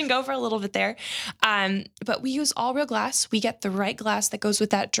was touch and go for a little bit there. But we use all real glass. We get the right glass that goes with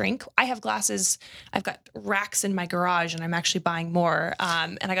that drink. I have glasses. I've got racks in my garage, and I'm actually buying more.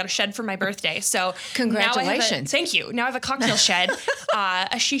 And I got a shed for my birthday. So Congratulations. thank you. Now I have a cocktail shed,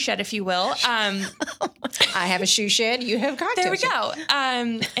 a she shed, if you will. I have a shoe shed. You have a cocktail There we shed.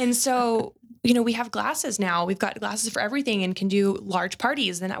 go. And so, we have glasses now. We've got glasses for everything and can do large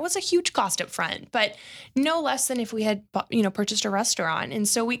parties. And that was a huge cost up front, but no less than if we had, purchased a restaurant. And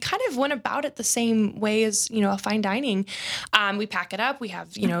so we kind of went about it the same way as, a fine dining. We pack it up. We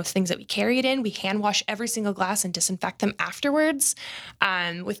have, things that we carry it in. We hand wash every single glass and disinfect them afterwards.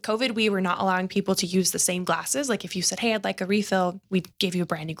 With COVID, we were not allowing people to use the same glasses. Like if you said, hey, I'd like a refill, we gave you a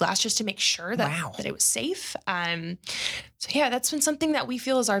brand new glass just to make sure that it was safe. So yeah, that's been something that we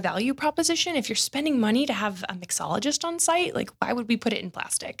feel is our value proposition. question. If you're spending money to have a mixologist on site, like why would we put it in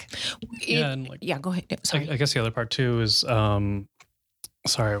plastic? Yeah, go ahead. Sorry. I guess the other part too is,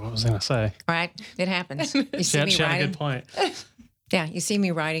 sorry, what was I going to say? All right, it happens. You see me She had a writing. good point. Yeah, you see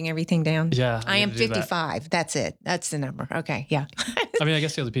me writing everything down. Yeah. I am need to do that. 55. That's it. That's the number. Okay, yeah. I mean, I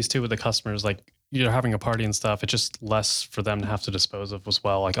guess the other piece too with the customers, like you're having a party and stuff, it's just less for them to have to dispose of as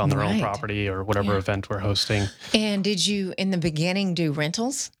well, like on their own Right. property or whatever event we're hosting. And did you, in the beginning, do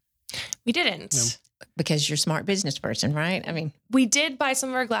rentals? We didn't. No. Because you're a smart business person, right? I mean, We did buy some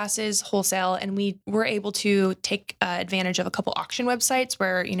of our glasses wholesale, and we were able to take advantage of a couple auction websites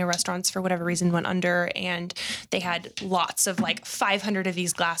where, restaurants for whatever reason went under, and they had lots of like 500 of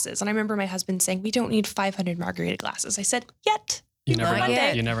these glasses. And I remember my husband saying, "We don't need 500 margarita glasses." I said, "Yet." You never Not know.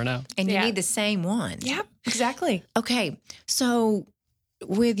 yet. You never know. and you Yeah. need the same one. Yeah, exactly. Okay, so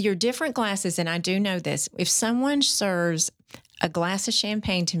with your different glasses, and I do know this, if someone serves a glass of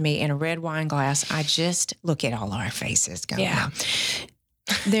champagne to me in a red wine glass, I just look at all our faces going, Yeah.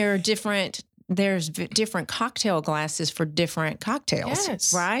 There are there's different cocktail glasses for different cocktails,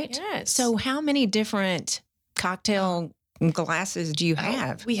 Yes. right? Yes. So how many different cocktail glasses do you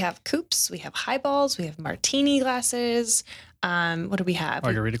have? We have coupes, we have highballs, we have martini glasses. What do we have?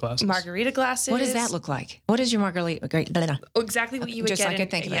 Margarita glasses. Margarita glasses. What does that look like? What is your margarita? Oh, exactly what you would Just get like I in,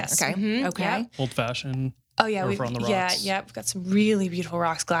 think of it. yes. Okay. Mhm. Okay. Yep. Old fashioned. Oh yeah, Or we've, from the yeah, rocks. yeah. We've got some really beautiful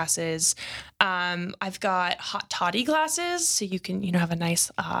rocks glasses. I've got hot toddy glasses, so you can have a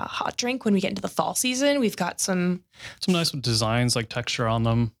nice hot drink when we get into the fall season. We've got some Nice designs, like texture on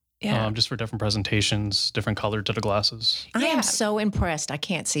them. Yeah. Just for different presentations, different color to the glasses. I Yeah. am so impressed. I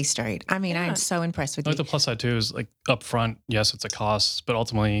can't see straight. I mean, Yeah. I'm so impressed with I think you. the plus side too is like up front, yes, it's a cost, but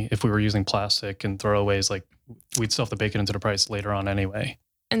ultimately, if we were using plastic and throwaways, like we'd still have to bake it into the price later on anyway.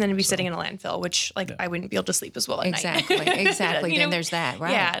 and then it'd be sitting in a landfill, which Yeah. I wouldn't be able to sleep as well at Exactly. night. Exactly. You Then know, there's that,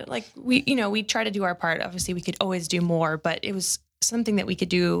 right? Yeah, like we try to do our part. Obviously, we could always do more, but it was something that we could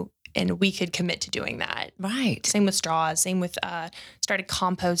do, and we could commit to doing that. Right. Same with straws. Same with started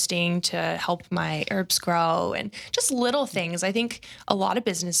composting to help my herbs grow, and just little things. I think a lot of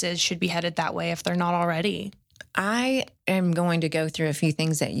businesses should be headed that way if they're not already. I am going to go through a few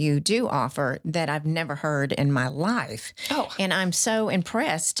things that you do offer that I've never heard in my life. Oh, And I'm so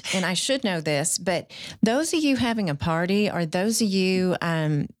impressed, and I should know this, but those of you having a party or those of you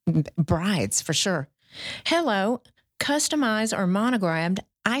brides for sure. Hello, customized or monogrammed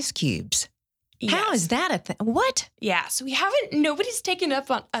ice cubes. How is that a thing? What? Yeah, so nobody's taken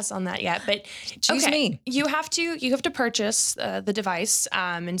up on us on that yet, but Choose me. You have to purchase the device,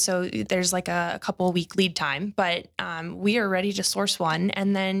 and so there's like a couple week lead time, but we are ready to source one,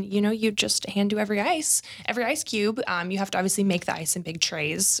 and then you just hand do every ice cube. You have to obviously make the ice in big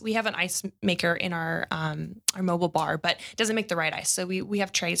trays. We have an ice maker in our mobile bar, but it doesn't make the right ice, so we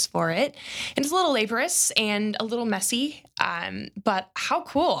have trays for it, and it's a little laborious and a little messy, but how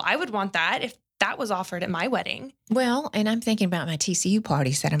cool! I would want that if that was offered at my wedding. Well, and I'm thinking about my TCU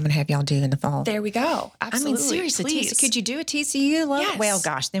parties that I'm going to have y'all do in the fall. There we go. Absolutely. I mean, seriously, please. could you do a TCU? Yes. Well,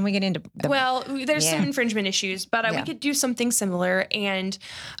 gosh, then we get into the Well, there's some Yeah. infringement issues, but we Yeah. could do something similar. And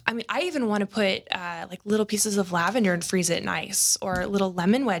I mean, I even want to put like little pieces of lavender and freeze it in ice, or little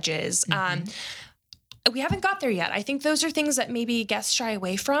lemon wedges. We haven't got there yet. I think those are things that maybe guests shy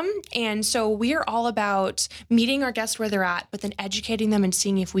away from. And so we are all about meeting our guests where they're at, but then educating them and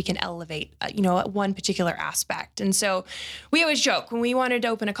seeing if we can elevate, one particular aspect. And so we always joke when we wanted to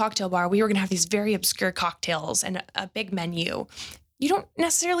open a cocktail bar, we were going to have these very obscure cocktails and a big menu. You don't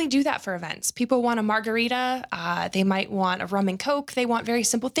necessarily do that for events. People want a margarita. They might want a rum and Coke. They want very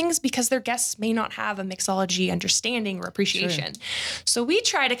simple things because their guests may not have a mixology understanding or appreciation. So we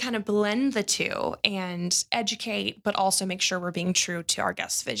try to kind of blend the two and educate, but also make sure we're being true to our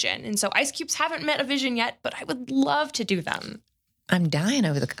guests' vision. And so ice cubes haven't met a vision yet, but I would love to do them. I'm dying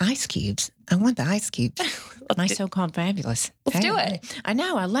over the ice cubes. I want the ice cubes. My do- so-called fabulous. Let's do Hey, it. I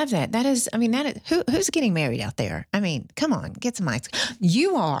know. I love that. That is who's getting married out there? I mean, come on, get some ice.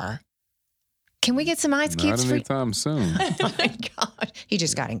 You are. Can we get some ice Not cubes for? anytime soon. Oh my God, he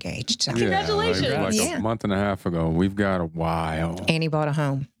just got engaged. So. Congratulations. Yeah, like Yeah. a month and a half ago. We've got a while. And he bought a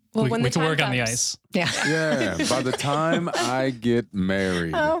home. Well, when we the can time work on the comes. ice. Yeah. Yeah, by the time I get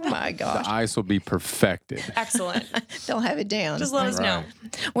married, Oh my the gosh. ice will be perfected. Excellent. They'll have it down. Just let us know.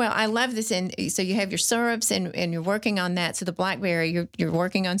 Right. Well, I love this. And so you have your syrups and you're working on that. So the blackberry, you're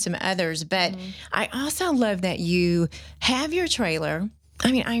working on some others. But I also love that you have your trailer.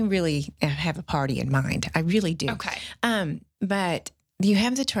 I mean, I really have a party in mind. I really do. Okay. But you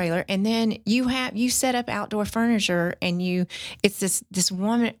have the trailer, and then you set up outdoor furniture, and it's this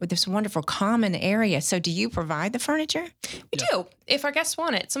wonderful common area. So do you provide the furniture? We do. If our guests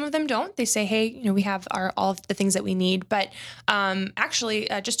want it. Some of them don't. They say, hey, we have all of the things that we need. But actually,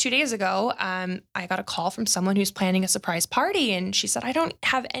 just 2 days ago, I got a call from someone who's planning a surprise party, and she said, I don't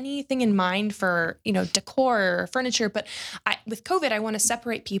have anything in mind for decor or furniture, but with COVID, I want to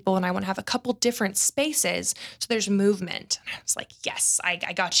separate people, and I want to have a couple different spaces so there's movement. And I was like, yes,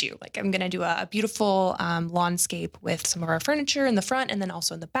 I got you. Like, I'm going to do a beautiful lawnscape with some of our furniture in the front and then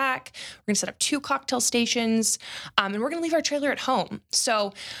also in the back. We're going to set up 2 cocktail stations, and we're going to leave our trailer at home.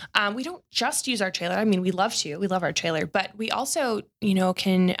 So we don't just use our trailer. I mean, we love our trailer, but we also,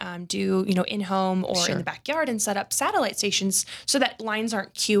 can do, in-home or in the backyard and set up satellite stations so that lines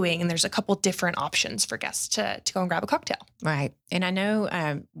aren't queuing, and there's a couple different options for guests to go and grab a cocktail. Right. And I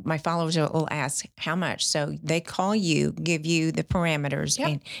know my followers will ask how much. So they call you, give you the parameters,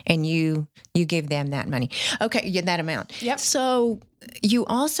 and you give them that money. Okay, that amount. Yep. So you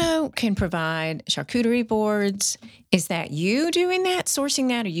also can provide charcuterie boards. Is that you doing that, sourcing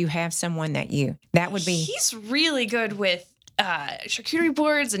that, or you have someone that would be? He's really good with charcuterie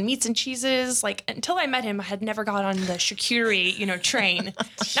boards and meats and cheeses. Like, until I met him, I had never got on the charcuterie, train.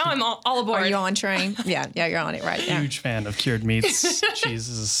 Now I'm all aboard. Are you on train? Yeah, you're on it, right? Huge fan of cured meats,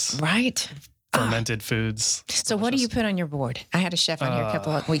 cheeses, right. fermented foods. So what do you put on your board? I had a chef on here a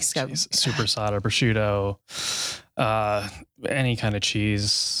couple of weeks ago. Supersada, prosciutto, any kind of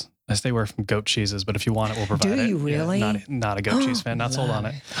cheese. I stay away from goat cheeses, but if you want it, we'll provide it. Do you really? Yeah, not a goat cheese fan. Not sold on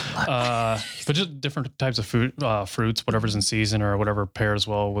it. But just different types of fruits, whatever's in season or whatever pairs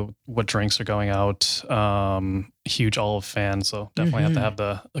well with what drinks are going out. Huge olive fan, so definitely have to have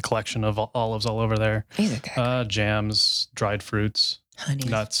the collection of olives all over there. Jams, dried fruits. Honeys.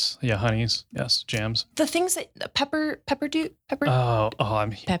 Nuts. Yeah, honeys. Yes, jams. The things that pepper. I'm Pepperdew.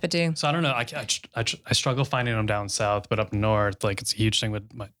 So I don't know. I struggle finding them down south, but up north, like it's a huge thing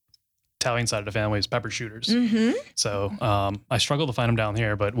with my Italian side of the family is pepper shooters. Mm-hmm. So I struggle to find them down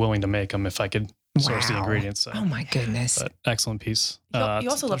here, but willing to make them if I could source the ingredients. So. Oh my goodness! But excellent piece. You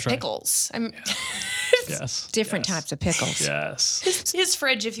also love pickles. Yes. Different types of pickles. Yes. His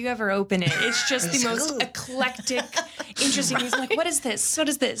fridge, if you ever open it, it's just the most eclectic, interesting. He's like, what is this? What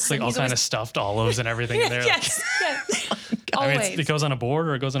is this? It's like all kind of stuffed olives and everything in there. Yes. I Always. mean, it goes on a board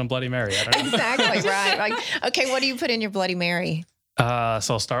or it goes on a Bloody Mary. I don't know. Exactly, right. Like, okay, what do you put in your Bloody Mary? So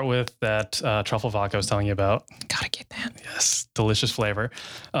I'll start with that truffle vodka I was telling you about. Gotta get that. Yes, delicious flavor.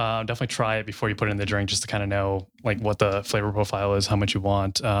 Definitely try it before you put it in the drink just to kind of know like what the flavor profile is, how much you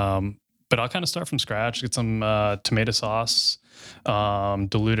want. But I'll kind of start from scratch, get some tomato sauce,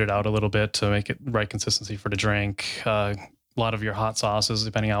 dilute it out a little bit to make it right consistency for the drink. A lot of your hot sauces,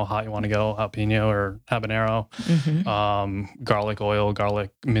 depending on how hot you want to go, jalapeno or habanero, garlic oil,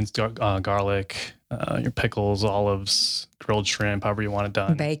 minced garlic, your pickles, olives, grilled shrimp, however you want it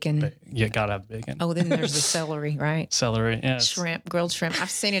done. Bacon. You gotta have bacon. Oh, then there's the celery, right? Celery, yes. Shrimp, grilled shrimp. I've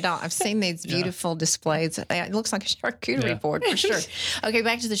seen it all. I've seen these beautiful displays. It looks like a charcuterie board for sure. Okay,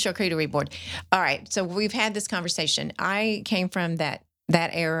 back to the charcuterie board. All right, so we've had this conversation. I came from that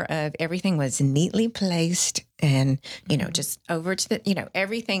era of everything was neatly placed and, just over to the,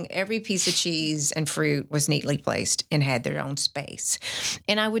 everything, every piece of cheese and fruit was neatly placed and had their own space.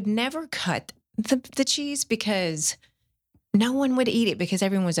 And I would never cut the cheese because no one would eat it because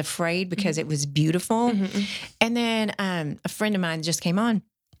everyone was afraid because it was beautiful. Mm-hmm. And then a friend of mine just came on.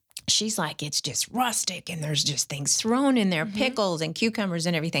 She's like, it's just rustic and there's just things thrown in there, pickles and cucumbers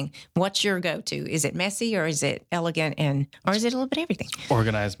and everything. What's your go-to? Is it messy or is it elegant or is it a little bit of everything?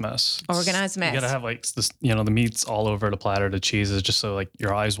 Organized mess. Organized mess. You gotta have like this, the meats all over the platter. The cheese is just so like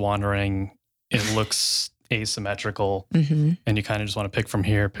your eyes wandering. It looks asymmetrical, and you kind of just want to pick from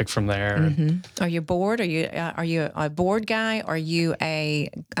here, pick from there. Are you bored? Are you a board guy? Are you a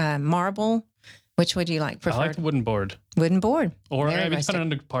marble? Which would you like prefer? I like the wooden board. Wooden board. Or I mean, put it on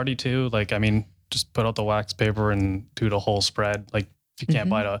the party too. Like, I mean, just put out the wax paper and do the whole spread. Like, if you can't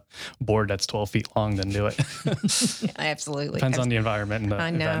buy a board that's 12 feet long, then do it. Yeah, absolutely. Depends on the environment and the I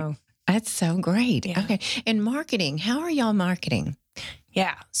know. event. That's so great. Yeah. Okay. And marketing, how are y'all marketing?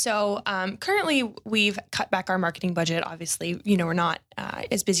 Yeah. So currently we've cut back our marketing budget. Obviously, we're not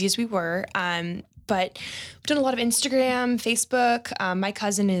as busy as we were. But we've done a lot of Instagram, Facebook. My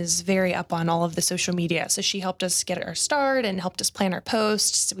cousin is very up on all of the social media. So she helped us get our start and helped us plan our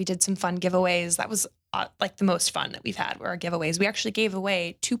posts. We did some fun giveaways. That was like the most fun that we've had were our giveaways. We actually gave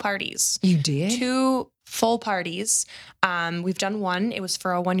away 2 parties. You did? 2 full parties. We've done one. It was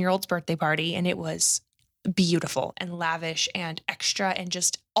for a 1-year-old's birthday party, and it was beautiful and lavish and extra and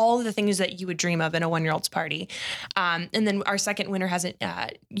just all of the things that you would dream of in a 1-year-old's party. And then our second winner hasn't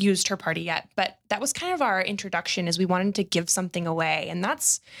used her party yet, but that was kind of our introduction, is we wanted to give something away. And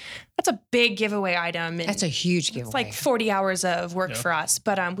that's a big giveaway item. And That's a huge giveaway. it's like 40 hours of work for us,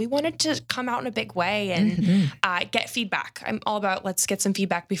 but we wanted to come out in a big way and get feedback. I'm all about, let's get some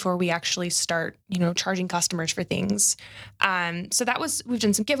feedback before we actually start, charging customers for things. So we've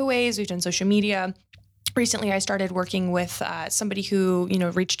done some giveaways, we've done social media. Recently, I started working with somebody who,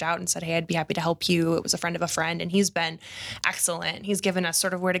 reached out and said, hey, I'd be happy to help you. It was a friend of a friend, and he's been excellent. He's given us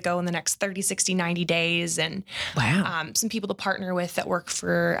sort of where to go in the next 30, 60, 90 days. And some people to partner with that work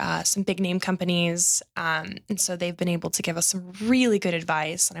for some big name companies. And so they've been able to give us some really good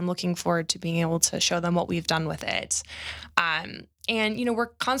advice. And I'm looking forward to being able to show them what we've done with it. And, we're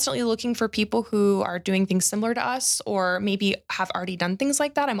constantly looking for people who are doing things similar to us or maybe have already done things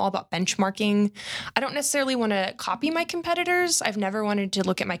like that. I'm all about benchmarking. I don't necessarily want to copy my competitors. I've never wanted to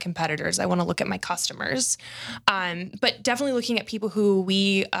look at my competitors. I want to look at my customers. But definitely looking at people who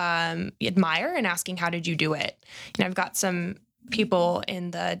we admire and asking, how did you do it? I've got some people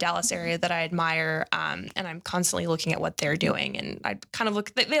in the Dallas area that I admire, and I'm constantly looking at what they're doing. And I kind of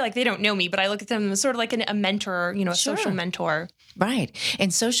look, they don't know me, but I look at them as sort of like a mentor, a social mentor. Right.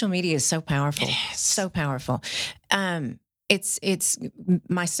 And social media is so powerful. It is. So powerful. It's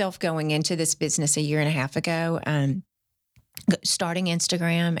myself going into this business a year and a half ago, starting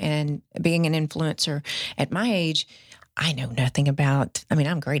Instagram and being an influencer at my age. I know nothing about,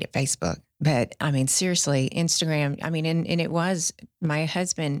 I'm great at Facebook, but seriously, Instagram, and it was, my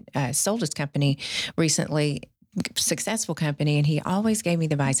husband sold his company recently, successful company, and he always gave me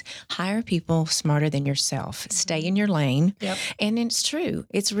the advice, hire people smarter than yourself, stay in your lane. Yep. And it's true.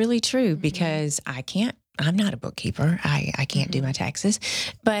 It's really true because I'm not a bookkeeper. I can't do my taxes,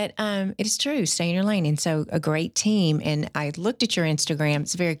 but it's true. Stay in your lane. And so a great team. And I looked at your Instagram.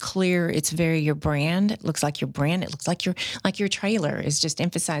 It's very clear. It's very your brand. It looks like your brand. It looks like your trailer is just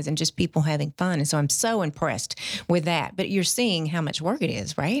emphasizing just people having fun. And so I'm so impressed with that. But you're seeing how much work it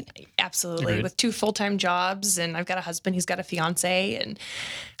is, right? Absolutely. Agreed. With 2 full-time jobs, and I've got a husband, he's got a fiance, and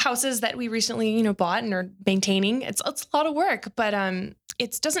houses that we recently, bought and are maintaining. It's a lot of work, but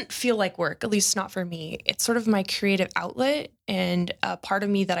it doesn't feel like work, at least not for me. It's sort of my creative outlet and a part of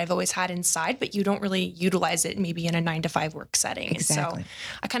me that I've always had inside, but you don't really utilize it maybe in a 9-to-5 work setting. Exactly. So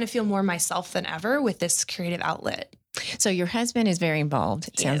I kind of feel more myself than ever with this creative outlet. So your husband is very involved.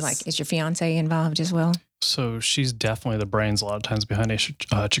 It sounds Yes. like. Is your fiance involved as well? So she's definitely the brains a lot of times behind a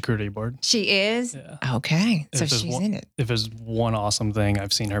charcuterie board. She is? Yeah. Okay. So If there's she's one- in it. If there's one awesome thing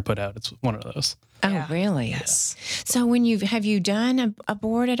I've seen her put out, it's one of those. Oh, Yeah. really? Yes. So have you done a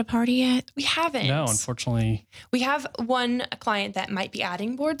board at a party yet? We haven't. No, unfortunately, We have one client that might be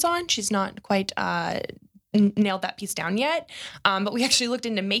adding boards on. She's not quite nailed that piece down yet. But we actually looked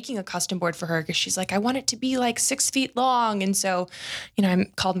into making a custom board for her because she's like, I want it to be like 6 feet long. And so, I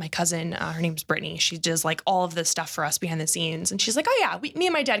called my cousin, her name's Brittany. She does like all of this stuff for us behind the scenes. And she's like, oh yeah, me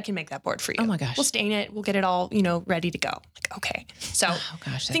and my dad can make that board for you. Oh my gosh. We'll stain it. We'll get it all, ready to go. Like, okay. So Oh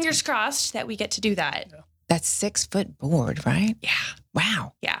gosh. fingers crossed that we get to do that. That's 6-foot board, right? Yeah.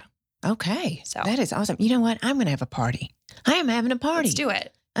 Wow. Yeah. Okay. So- That is awesome. You know what? I'm going to have a party. I am having a party. Let's do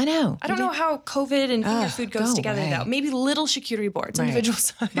it. I know. I don't know how COVID and finger Oh, food goes go together away. though. Maybe little charcuterie boards, Right. individual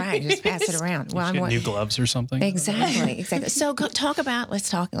size. Right. Just pass it around. Well, you should get new gloves or something. Exactly. So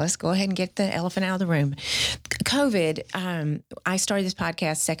let's go ahead and get the elephant out of the room. COVID, I started this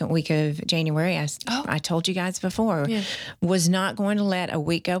podcast second week of January. I told you guys before, Yeah. was not going to let a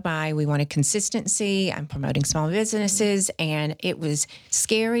week go by. We wanted consistency. I'm promoting small businesses, and it was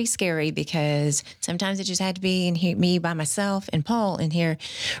scary because sometimes it just had to be me by myself and Paul in here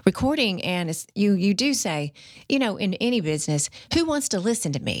recording. And you do say, in any business, who wants to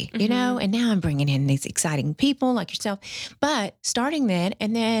listen to me, and now I'm bringing in these exciting people like yourself, but starting then,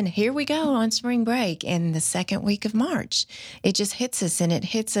 and then here we go on spring break in the second week of March, it just hits us and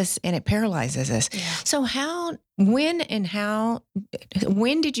it paralyzes us. Yeah. So when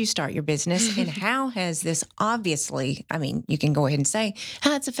did you start your business and how has this obviously, you can go ahead and say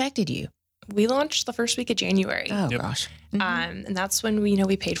how it's affected you? We launched the first week of January. Oh Yep. gosh. And that's when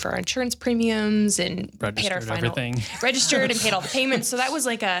we paid for our insurance premiums and paid our Registered final everything. registered and paid all the payments. So that was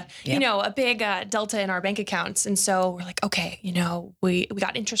like a Yep. a big delta in our bank accounts. And so we're like, okay, we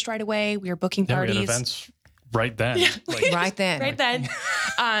got interest right away. We were booking Yeah, we parties had events right then. Like, Right then. right then.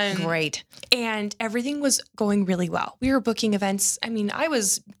 Great. And everything was going really well. We were booking events. I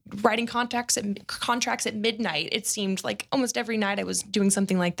was writing contracts at midnight. It seemed like almost every night I was doing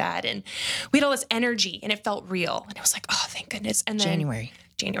something like that. And we had all this energy and it felt real. And it was like, oh, thank goodness. And then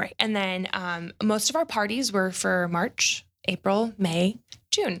January. And then most of our parties were for March, April, May,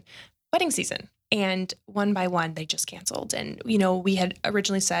 June, wedding season. And one by one, they just canceled. And, you know, we had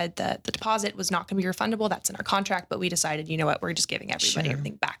originally said that the deposit was not going to be refundable. That's in our contract. But we decided, you know what, we're just giving everybody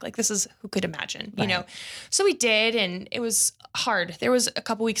everything back. Like, this is, who could imagine, you know? So we did, and it was hard. There was a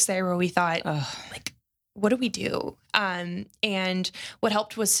couple weeks there where we thought, like, what do we do? And what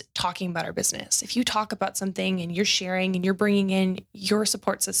helped was talking about our business. If you talk about something and you're sharing and you're bringing in your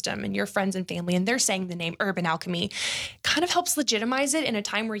support system and your friends and family, and they're saying the name Urban Alchemy, kind of helps legitimize it in a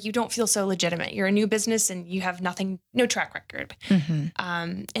time where you don't feel so legitimate. You're a new business and you have no track record.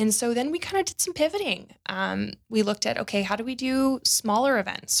 And so then we kind of did some pivoting. We looked at, okay, how do we do smaller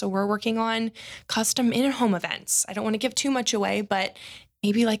events? So we're working on custom in-home events. I don't want to give too much away, but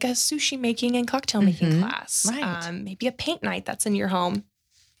maybe like a sushi making and cocktail making class. Right. Maybe a paint night that's in your home.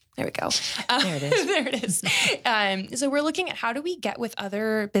 There we go. There it is. There it is. So we're looking at how do we get with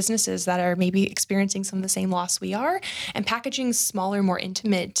other businesses that are maybe experiencing some of the same loss we are, and packaging smaller, more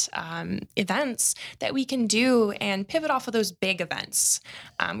intimate events that we can do and pivot off of those big events.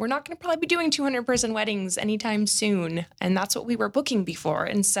 We're not going to probably be doing 200-person weddings anytime soon, and that's what we were booking before.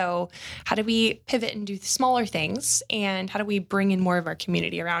 And so how do we pivot and do smaller things, and how do we bring in more of our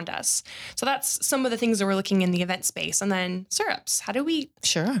community around us? So that's some of the things that we're looking in the event space. And then syrups. How do we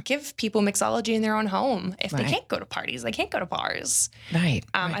give people mixology in their own home if they can't go to parties, they can't go to bars?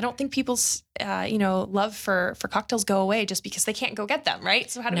 I don't think people's love for cocktails go away just because they can't go get them, right?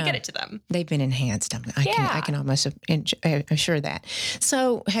 So how do we get it to them? They've been enhanced. I can almost assure that.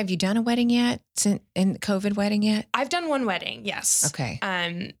 So have you done a wedding yet? In COVID wedding yet? I've done one wedding, yes. Okay.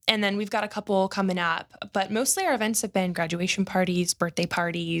 And then we've got a couple coming up, but mostly our events have been graduation parties, birthday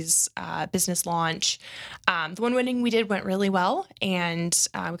parties, business launch. The one wedding we did went really well, and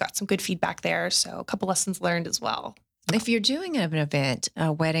we got some good feedback there. So a couple lessons learned as well. If you're doing an event,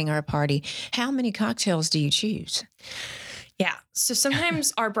 a wedding or a party, how many cocktails do you choose? Yeah. So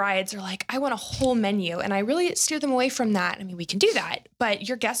sometimes our brides are like, I want a whole menu. And I really steer them away from that. I mean, we can do that, but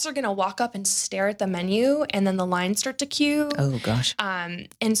your guests are going to walk up and stare at the menu, and then the lines start to queue. Oh, gosh.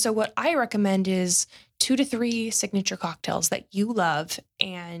 And so what I recommend is 2 to 3 signature cocktails that you love.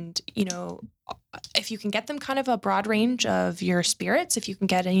 And, if you can get them kind of a broad range of your spirits, if you can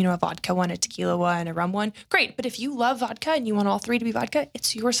get a vodka one, a tequila one, a rum one, great. But if you love vodka and you want all 3 to be vodka,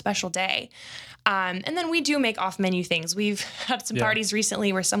 it's your special day. And then we do make off menu things. We've had some parties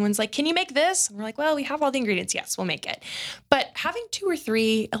recently where someone's like, can you make this? And we're like, well, we have all the ingredients. Yes, we'll make it. But having 2 or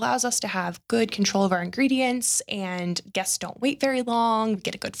 3 allows us to have good control of our ingredients, and guests don't wait very long. We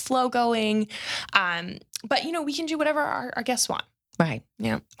get a good flow going. But we can do whatever our guests want. Right.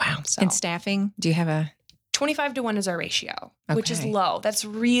 Yeah. Wow. So. And staffing, do you have a 25-to-1 is our ratio, which is low. That's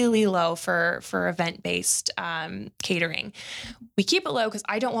really low for event-based catering. We keep it low because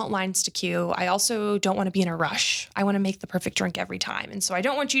I don't want lines to queue. I also don't want to be in a rush. I want to make the perfect drink every time. And so I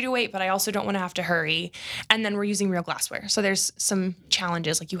don't want you to wait, but I also don't want to have to hurry. And then we're using real glassware. So there's some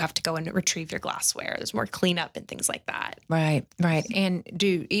challenges, like you have to go and retrieve your glassware. There's more cleanup and things like that. Right. And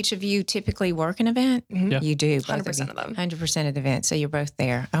do each of you typically work an event? Mm-hmm. Yeah. You do. 100% of them. 100% of the event. So you're both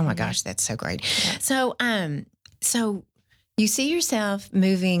there. Oh my gosh, that's so great. Yeah. So you see yourself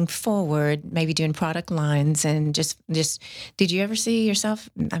moving forward, maybe doing product lines, and just did you ever see yourself,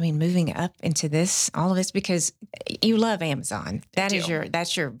 moving up into all of this, because you love Amazon. That's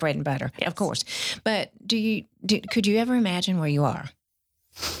your bread and butter, yes. Of course. But could you ever imagine where you are?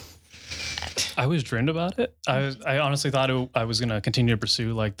 I was dreamed about it. I honestly thought I was going to continue to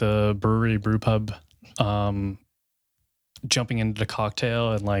pursue like the brewery brew pub, jumping into the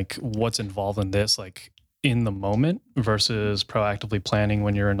cocktail and like what's involved in this, like in the moment versus proactively planning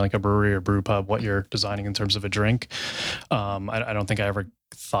when you're in like a brewery or brew pub, what you're designing in terms of a drink. I don't think I ever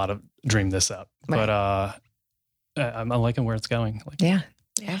dreamed this up, right. But I'm liking where it's going. Yeah.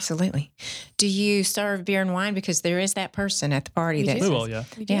 Absolutely. Do you serve beer and wine? Because there is that person at the party that will, yeah.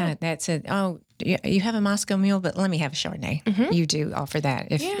 Yeah, that's it. Oh, you have a Moscow Mule, but let me have a Chardonnay. Mm-hmm. You do offer that.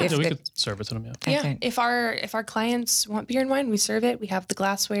 If we could serve it to them, yeah. Yeah, if our clients want beer and wine, we serve it. We have the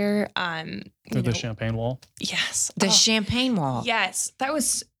glassware. The champagne wall. Yes. The champagne wall. Yes. That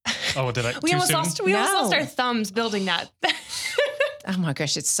was... Oh, did I? We almost lost our thumbs building that. Oh my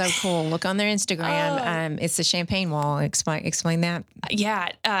gosh, it's so cool. Look on their Instagram. It's the champagne wall. Explain that. Yeah.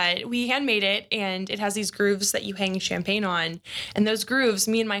 We handmade it, and it has these grooves that you hang champagne on. And those grooves,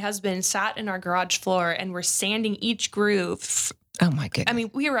 me and my husband sat in our garage floor and were sanding each groove. Oh my goodness.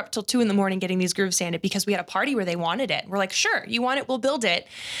 We were up till 2 a.m. getting these grooves sanded because we had a party where they wanted it. We're like, sure, you want it, we'll build it.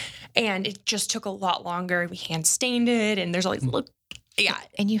 And it just took a lot longer. We hand stained it, and there's all these little Yeah.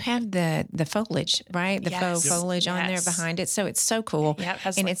 And you have the foliage, right? The faux Yes. foliage on there Yes. behind it. So it's so cool. Yeah, it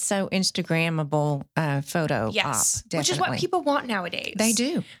has and like- it's so Instagrammable photo Yes. op. Which is what definitely. people want nowadays. They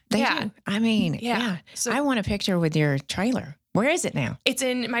do. They Yeah. do. I mean, Yeah. yeah. So- I want a picture with your trailer. Where is it now? It's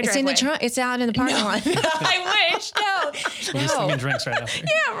in my It's driveway. in the trunk. It's out in the parking lot. I wish. We're just No. singing drinks right after.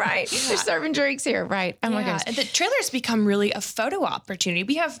 Yeah, right. They're serving drinks here. Right. Oh my goodness. And the trailer's become really a photo opportunity.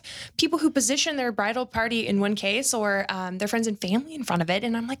 We have people who position their bridal party in one case or their friends and family in front of it.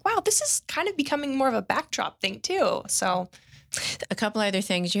 And I'm like, wow, this is kind of becoming more of a backdrop thing too. So A couple other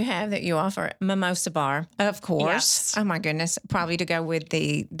things you have that you offer: Mimosa Bar, of course. Yes. Oh my goodness, probably to go with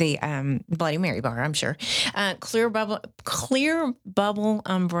the Bloody Mary bar, I'm sure. Clear bubble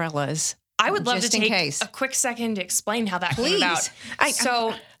umbrellas. I would love Just to in take case. a quick second to explain how that Please. came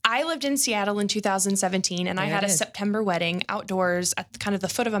about. I lived in Seattle in 2017 and I There had it a is. September wedding outdoors at kind of the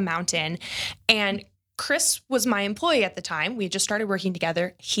foot of a mountain. And Chris was my employee at the time. We had just started working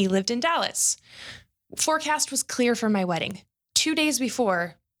together. He lived in Dallas. Forecast was clear for my wedding. 2 days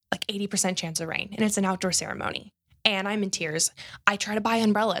before, like 80% chance of rain, and it's an outdoor ceremony. And I'm in tears. I try to buy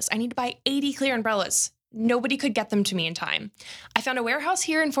umbrellas. I need to buy 80 clear umbrellas. Nobody could get them to me in time. I found a warehouse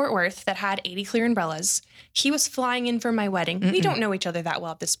here in Fort Worth that had 80 clear umbrellas. He was flying in for my wedding. We don't know each other that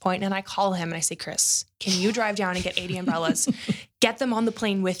well at this point, and I call him and I say, Chris, can you drive down and get 80 umbrellas? Get them on the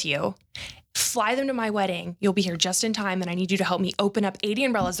plane with you. Fly them to my wedding. You'll be here just in time, and I need you to help me open up 80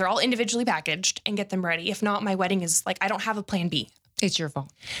 umbrellas. They're all individually packaged and get them ready. If not, my wedding is like, I don't have a plan B. It's your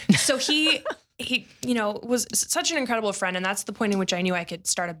fault. So he, was such an incredible friend. And that's the point in which I knew I could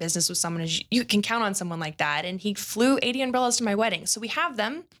start a business with someone. Is you can count on someone like that. And he flew 80 umbrellas to my wedding. So we have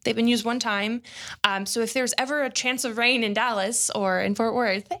them. They've been used one time. So if there's ever a chance of rain in Dallas or in Fort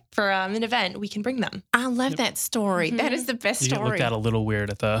Worth for an event, we can bring them. I love that story. That is the best You get story. looked at a little weird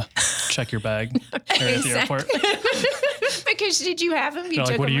at the check your bag area at the airport. Because did you have them? You They're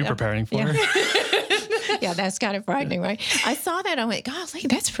like, took what are them you up? preparing for? Yeah, that's kind of frightening, right? I saw that. I went, golly,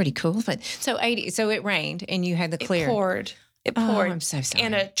 that's pretty cool. But so it rained and you had the clear. It Oh, poured. I'm so sorry.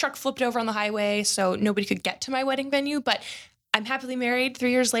 And a truck flipped over on the highway, so nobody could get to my wedding venue. But I'm happily married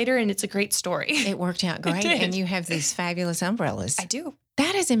 3 years later, and it's a great story. It worked out great. did. And you have these fabulous umbrellas. I do.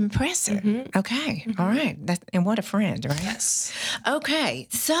 That is impressive. Okay. All right. And what a friend, right? Yes. Okay.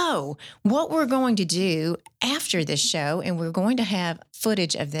 So, what we're going to do after this show, and we're going to have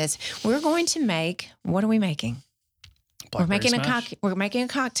footage of this, we're going to make, what are we making? Blackberry We're making a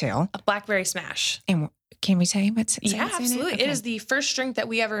cocktail. A blackberry smash. And can we say what's Yeah, what's in absolutely. Okay. It is the first drink that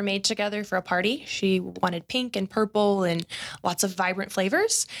we ever made together for a party. She wanted pink and purple and lots of vibrant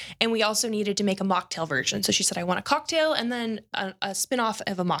flavors. And we also needed to make a mocktail version. So she said, I want a cocktail and then a spin-off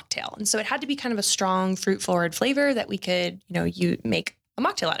of a mocktail. And so it had to be kind of a strong fruit-forward flavor that we could, you make a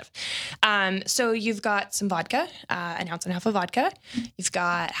mocktail out of. So you've got some vodka, an ounce and a half of vodka. You've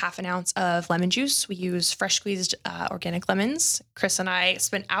got half an ounce of lemon juice. We use fresh squeezed organic lemons. Chris and I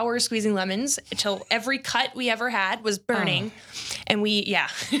spent hours squeezing lemons until every cut we ever had was burning. And We're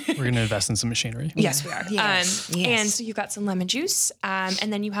going to invest in some machinery. Yes, we are. Yes, yes. And so you've got some lemon juice,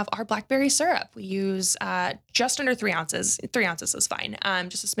 and then you have our blackberry syrup. We use just under 3 ounces. 3 ounces is fine,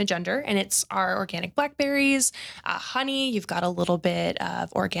 just a smidge under. And it's our organic blackberries, honey. You've got a little bit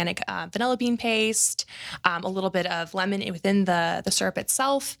of organic vanilla bean paste, a little bit of lemon within the syrup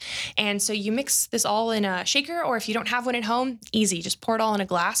itself. And so you mix this all in a shaker, or if you don't have one at home, easy. Just pour it all in a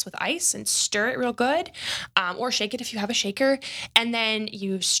glass with ice and stir it real good, or shake it if you have a shaker. And then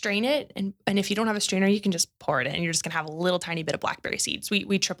you strain it. And if you don't have a strainer, you can just pour it in. You're just going to have a little tiny bit of blackberry seeds.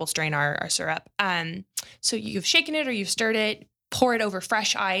 We triple strain our syrup. So you've shaken it or you've stirred it, pour it over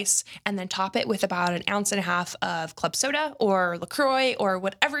fresh ice, and then top it with about an ounce and a half of club soda or LaCroix or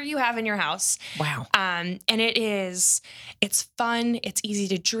whatever you have in your house. Wow. And it's fun. It's easy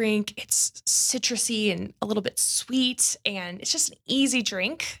to drink. It's citrusy and a little bit sweet. And it's just an easy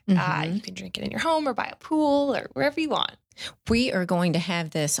drink. You can drink it in your home or by a pool or wherever you want. We are going to have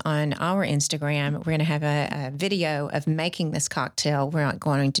this on our Instagram. We're going to have a video of making this cocktail. We're not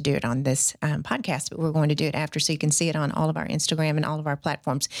going to do it on this podcast, but we're going to do it after so you can see it on all of our Instagram and all of our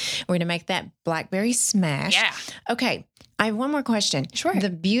platforms. We're going to make that blackberry smash. Yeah. Okay. I have one more question. Sure. The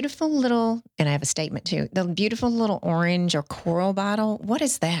beautiful little, and I have a statement too, the beautiful little orange or coral bottle. What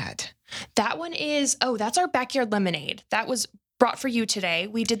is that? That one is, that's our backyard lemonade. That was brought for you today.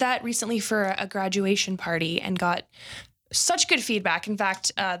 We did that recently for a graduation party and got such good feedback. In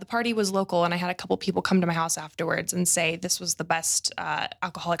fact, the party was local and I had a couple people come to my house afterwards and say this was the best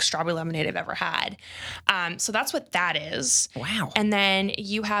alcoholic strawberry lemonade I've ever had. So that's what that is. Wow. And then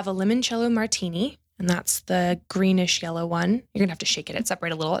you have a limoncello martini. And that's the greenish yellow one. You're going to have to shake it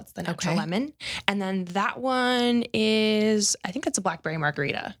separate a little. It's the natural Okay. lemon. And then that one is, I think that's a blackberry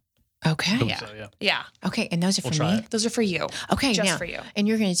margarita. Okay. Hope Yeah. so, yeah. Yeah. Okay. And those are We'll for try me. it. Those are for you. Okay. Just now, for you. and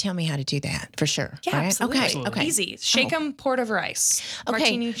you're going to tell me how to do that for sure. Yeah, right? absolutely. Okay. Absolutely. Okay. Easy. Shake them, pour it over ice. Okay.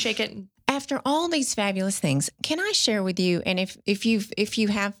 Martini, shake it. After all these fabulous things, can I share with you? And if you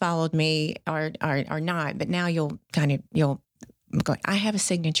have followed me or not, but now you'll go. I have a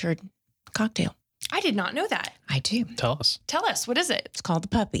signature cocktail. I did not know that. I do. Tell us. Tell us, what is it? It's called the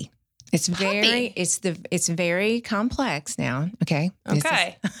puppy. It's Puppy. it's very complex now. Okay. This is-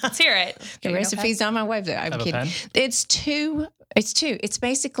 Okay. Let's hear it. the Okay, recipe's on my website. I'm Have a kidding. pen? It's two. It's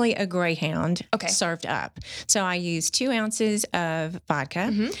basically a Greyhound Okay. served up. So I use 2 ounces of vodka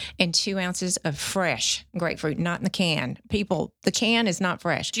Mhm. and 2 ounces of fresh grapefruit, not in the can. People, the can is not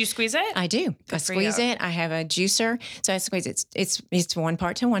fresh. Do you squeeze it? I do. I for squeeze you. it. I have a juicer, so I squeeze it. It's 1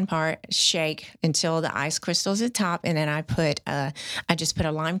 part to 1 part. Shake until the ice crystals at the top, and then I just put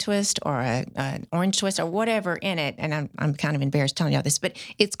a lime twist or an orange twist or whatever in it. And I'm kind of embarrassed telling y'all this, but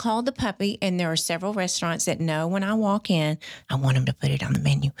it's called the puppy, and there are several restaurants that know when I walk in, I want them to put it on the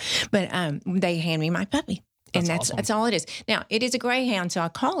menu, but they hand me my puppy. And That's awesome. that's all it is. Now, it is a Greyhound, so I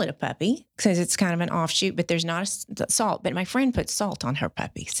call it a puppy because it's kind of an offshoot, but there's not salt. But my friend puts salt on her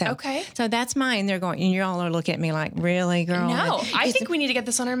puppy. So Okay. so that's mine. They're going, and you all are looking at me like, really, girl? No, I It's- think we need to get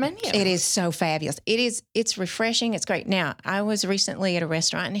this on our menu. it is so fabulous. It's refreshing. It's great. Now, I was recently at a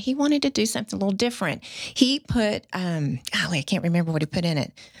restaurant and he wanted to do something a little different. He put, I can't remember what he put in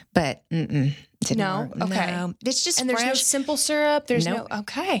it, but didn't No? work. Okay. No, it's just And there's no fresh. simple syrup. There's Nope. no.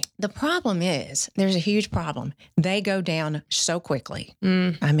 Okay. The problem is, there's a huge problem. They go down so quickly.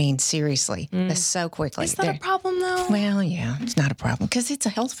 I mean, seriously, so quickly. Is that a They're- problem though? Well, yeah, it's not a problem because it's a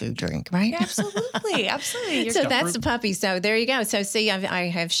health food drink, right? Yeah, absolutely. Absolutely. You're So good. that's the puppy. So there you go. So see, I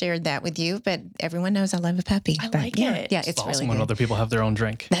have shared that with you, but everyone knows I love a puppy. I But like yeah, it. Yeah, It's it's awesome really when good. other people have their own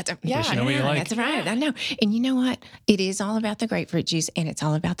drink. That's Yeah, you know what you like. That's right. I know. And you know what? It is all about the grapefruit juice, and it's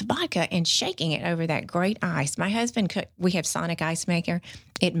all about the vodka and shaking it over that great ice. My husband cooked. We have Sonic ice maker.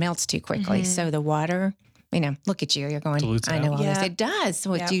 It melts too quickly, so the water. Look at you. You're going. Dilutes it I know out. all this. Yeah. It does.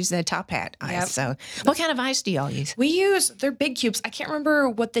 So it's Yep. use the top hat ice. Yep. So what kind of ice do y'all use? We use they're big cubes. I can't remember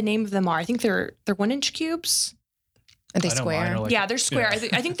what the name of them are. I think they're 1-inch cubes. Are they I know mine square? are like- Yeah, they're square. Yeah.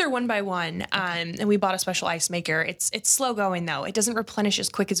 I think they're 1 by 1. And we bought a special ice maker. It's slow going though. It doesn't replenish as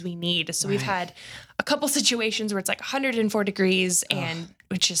quick as we need. So we've had a couple situations where it's like 104 degrees and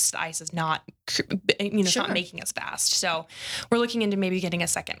it's just the ice is not, it's Sure. not making us fast. So we're looking into maybe getting a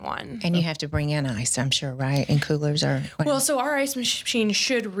second one. And you have to bring in ice, I'm sure, right? In coolers or whatever. Well, so our ice machine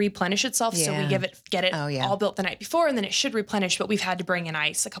should replenish itself. So we Yeah. get it Oh, yeah. all built the night before, and then it should replenish. But we've had to bring in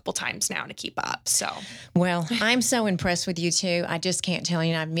ice a couple times now to keep up. So Well, I'm so impressed with you two. I just can't tell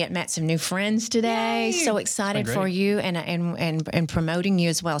you. I've met some new friends today. Yay. So excited Been for great. you and promoting you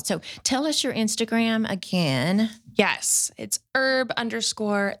as well. So tell us your Instagram again. yes, it's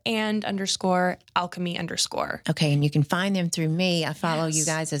herb_and_alchemy_. Okay, and you can find them through me. I follow you Yes.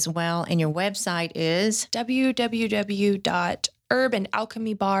 guys as well. And your website is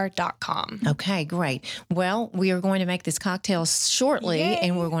www.herbandalchemybar.com. okay, great. Well, we are going to make this cocktail shortly, Yay.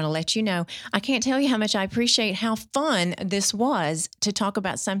 and we're going to let you know. I can't tell you how much I appreciate how fun this was to talk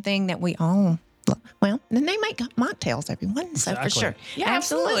about something that we all. Well, then they make mocktails, everyone. So for Exactly. sure. Yeah,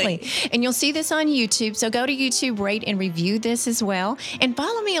 absolutely. And you'll see this on YouTube. So go to YouTube, rate and review this as well. And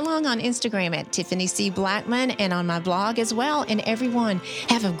follow me along on Instagram at Tiffany C. Blackman and on my blog as well. And everyone,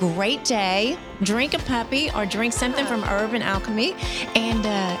 have a great day. Drink a puppy or drink something from Urban Alchemy. And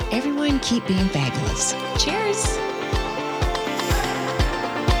everyone, keep being fabulous. Cheers.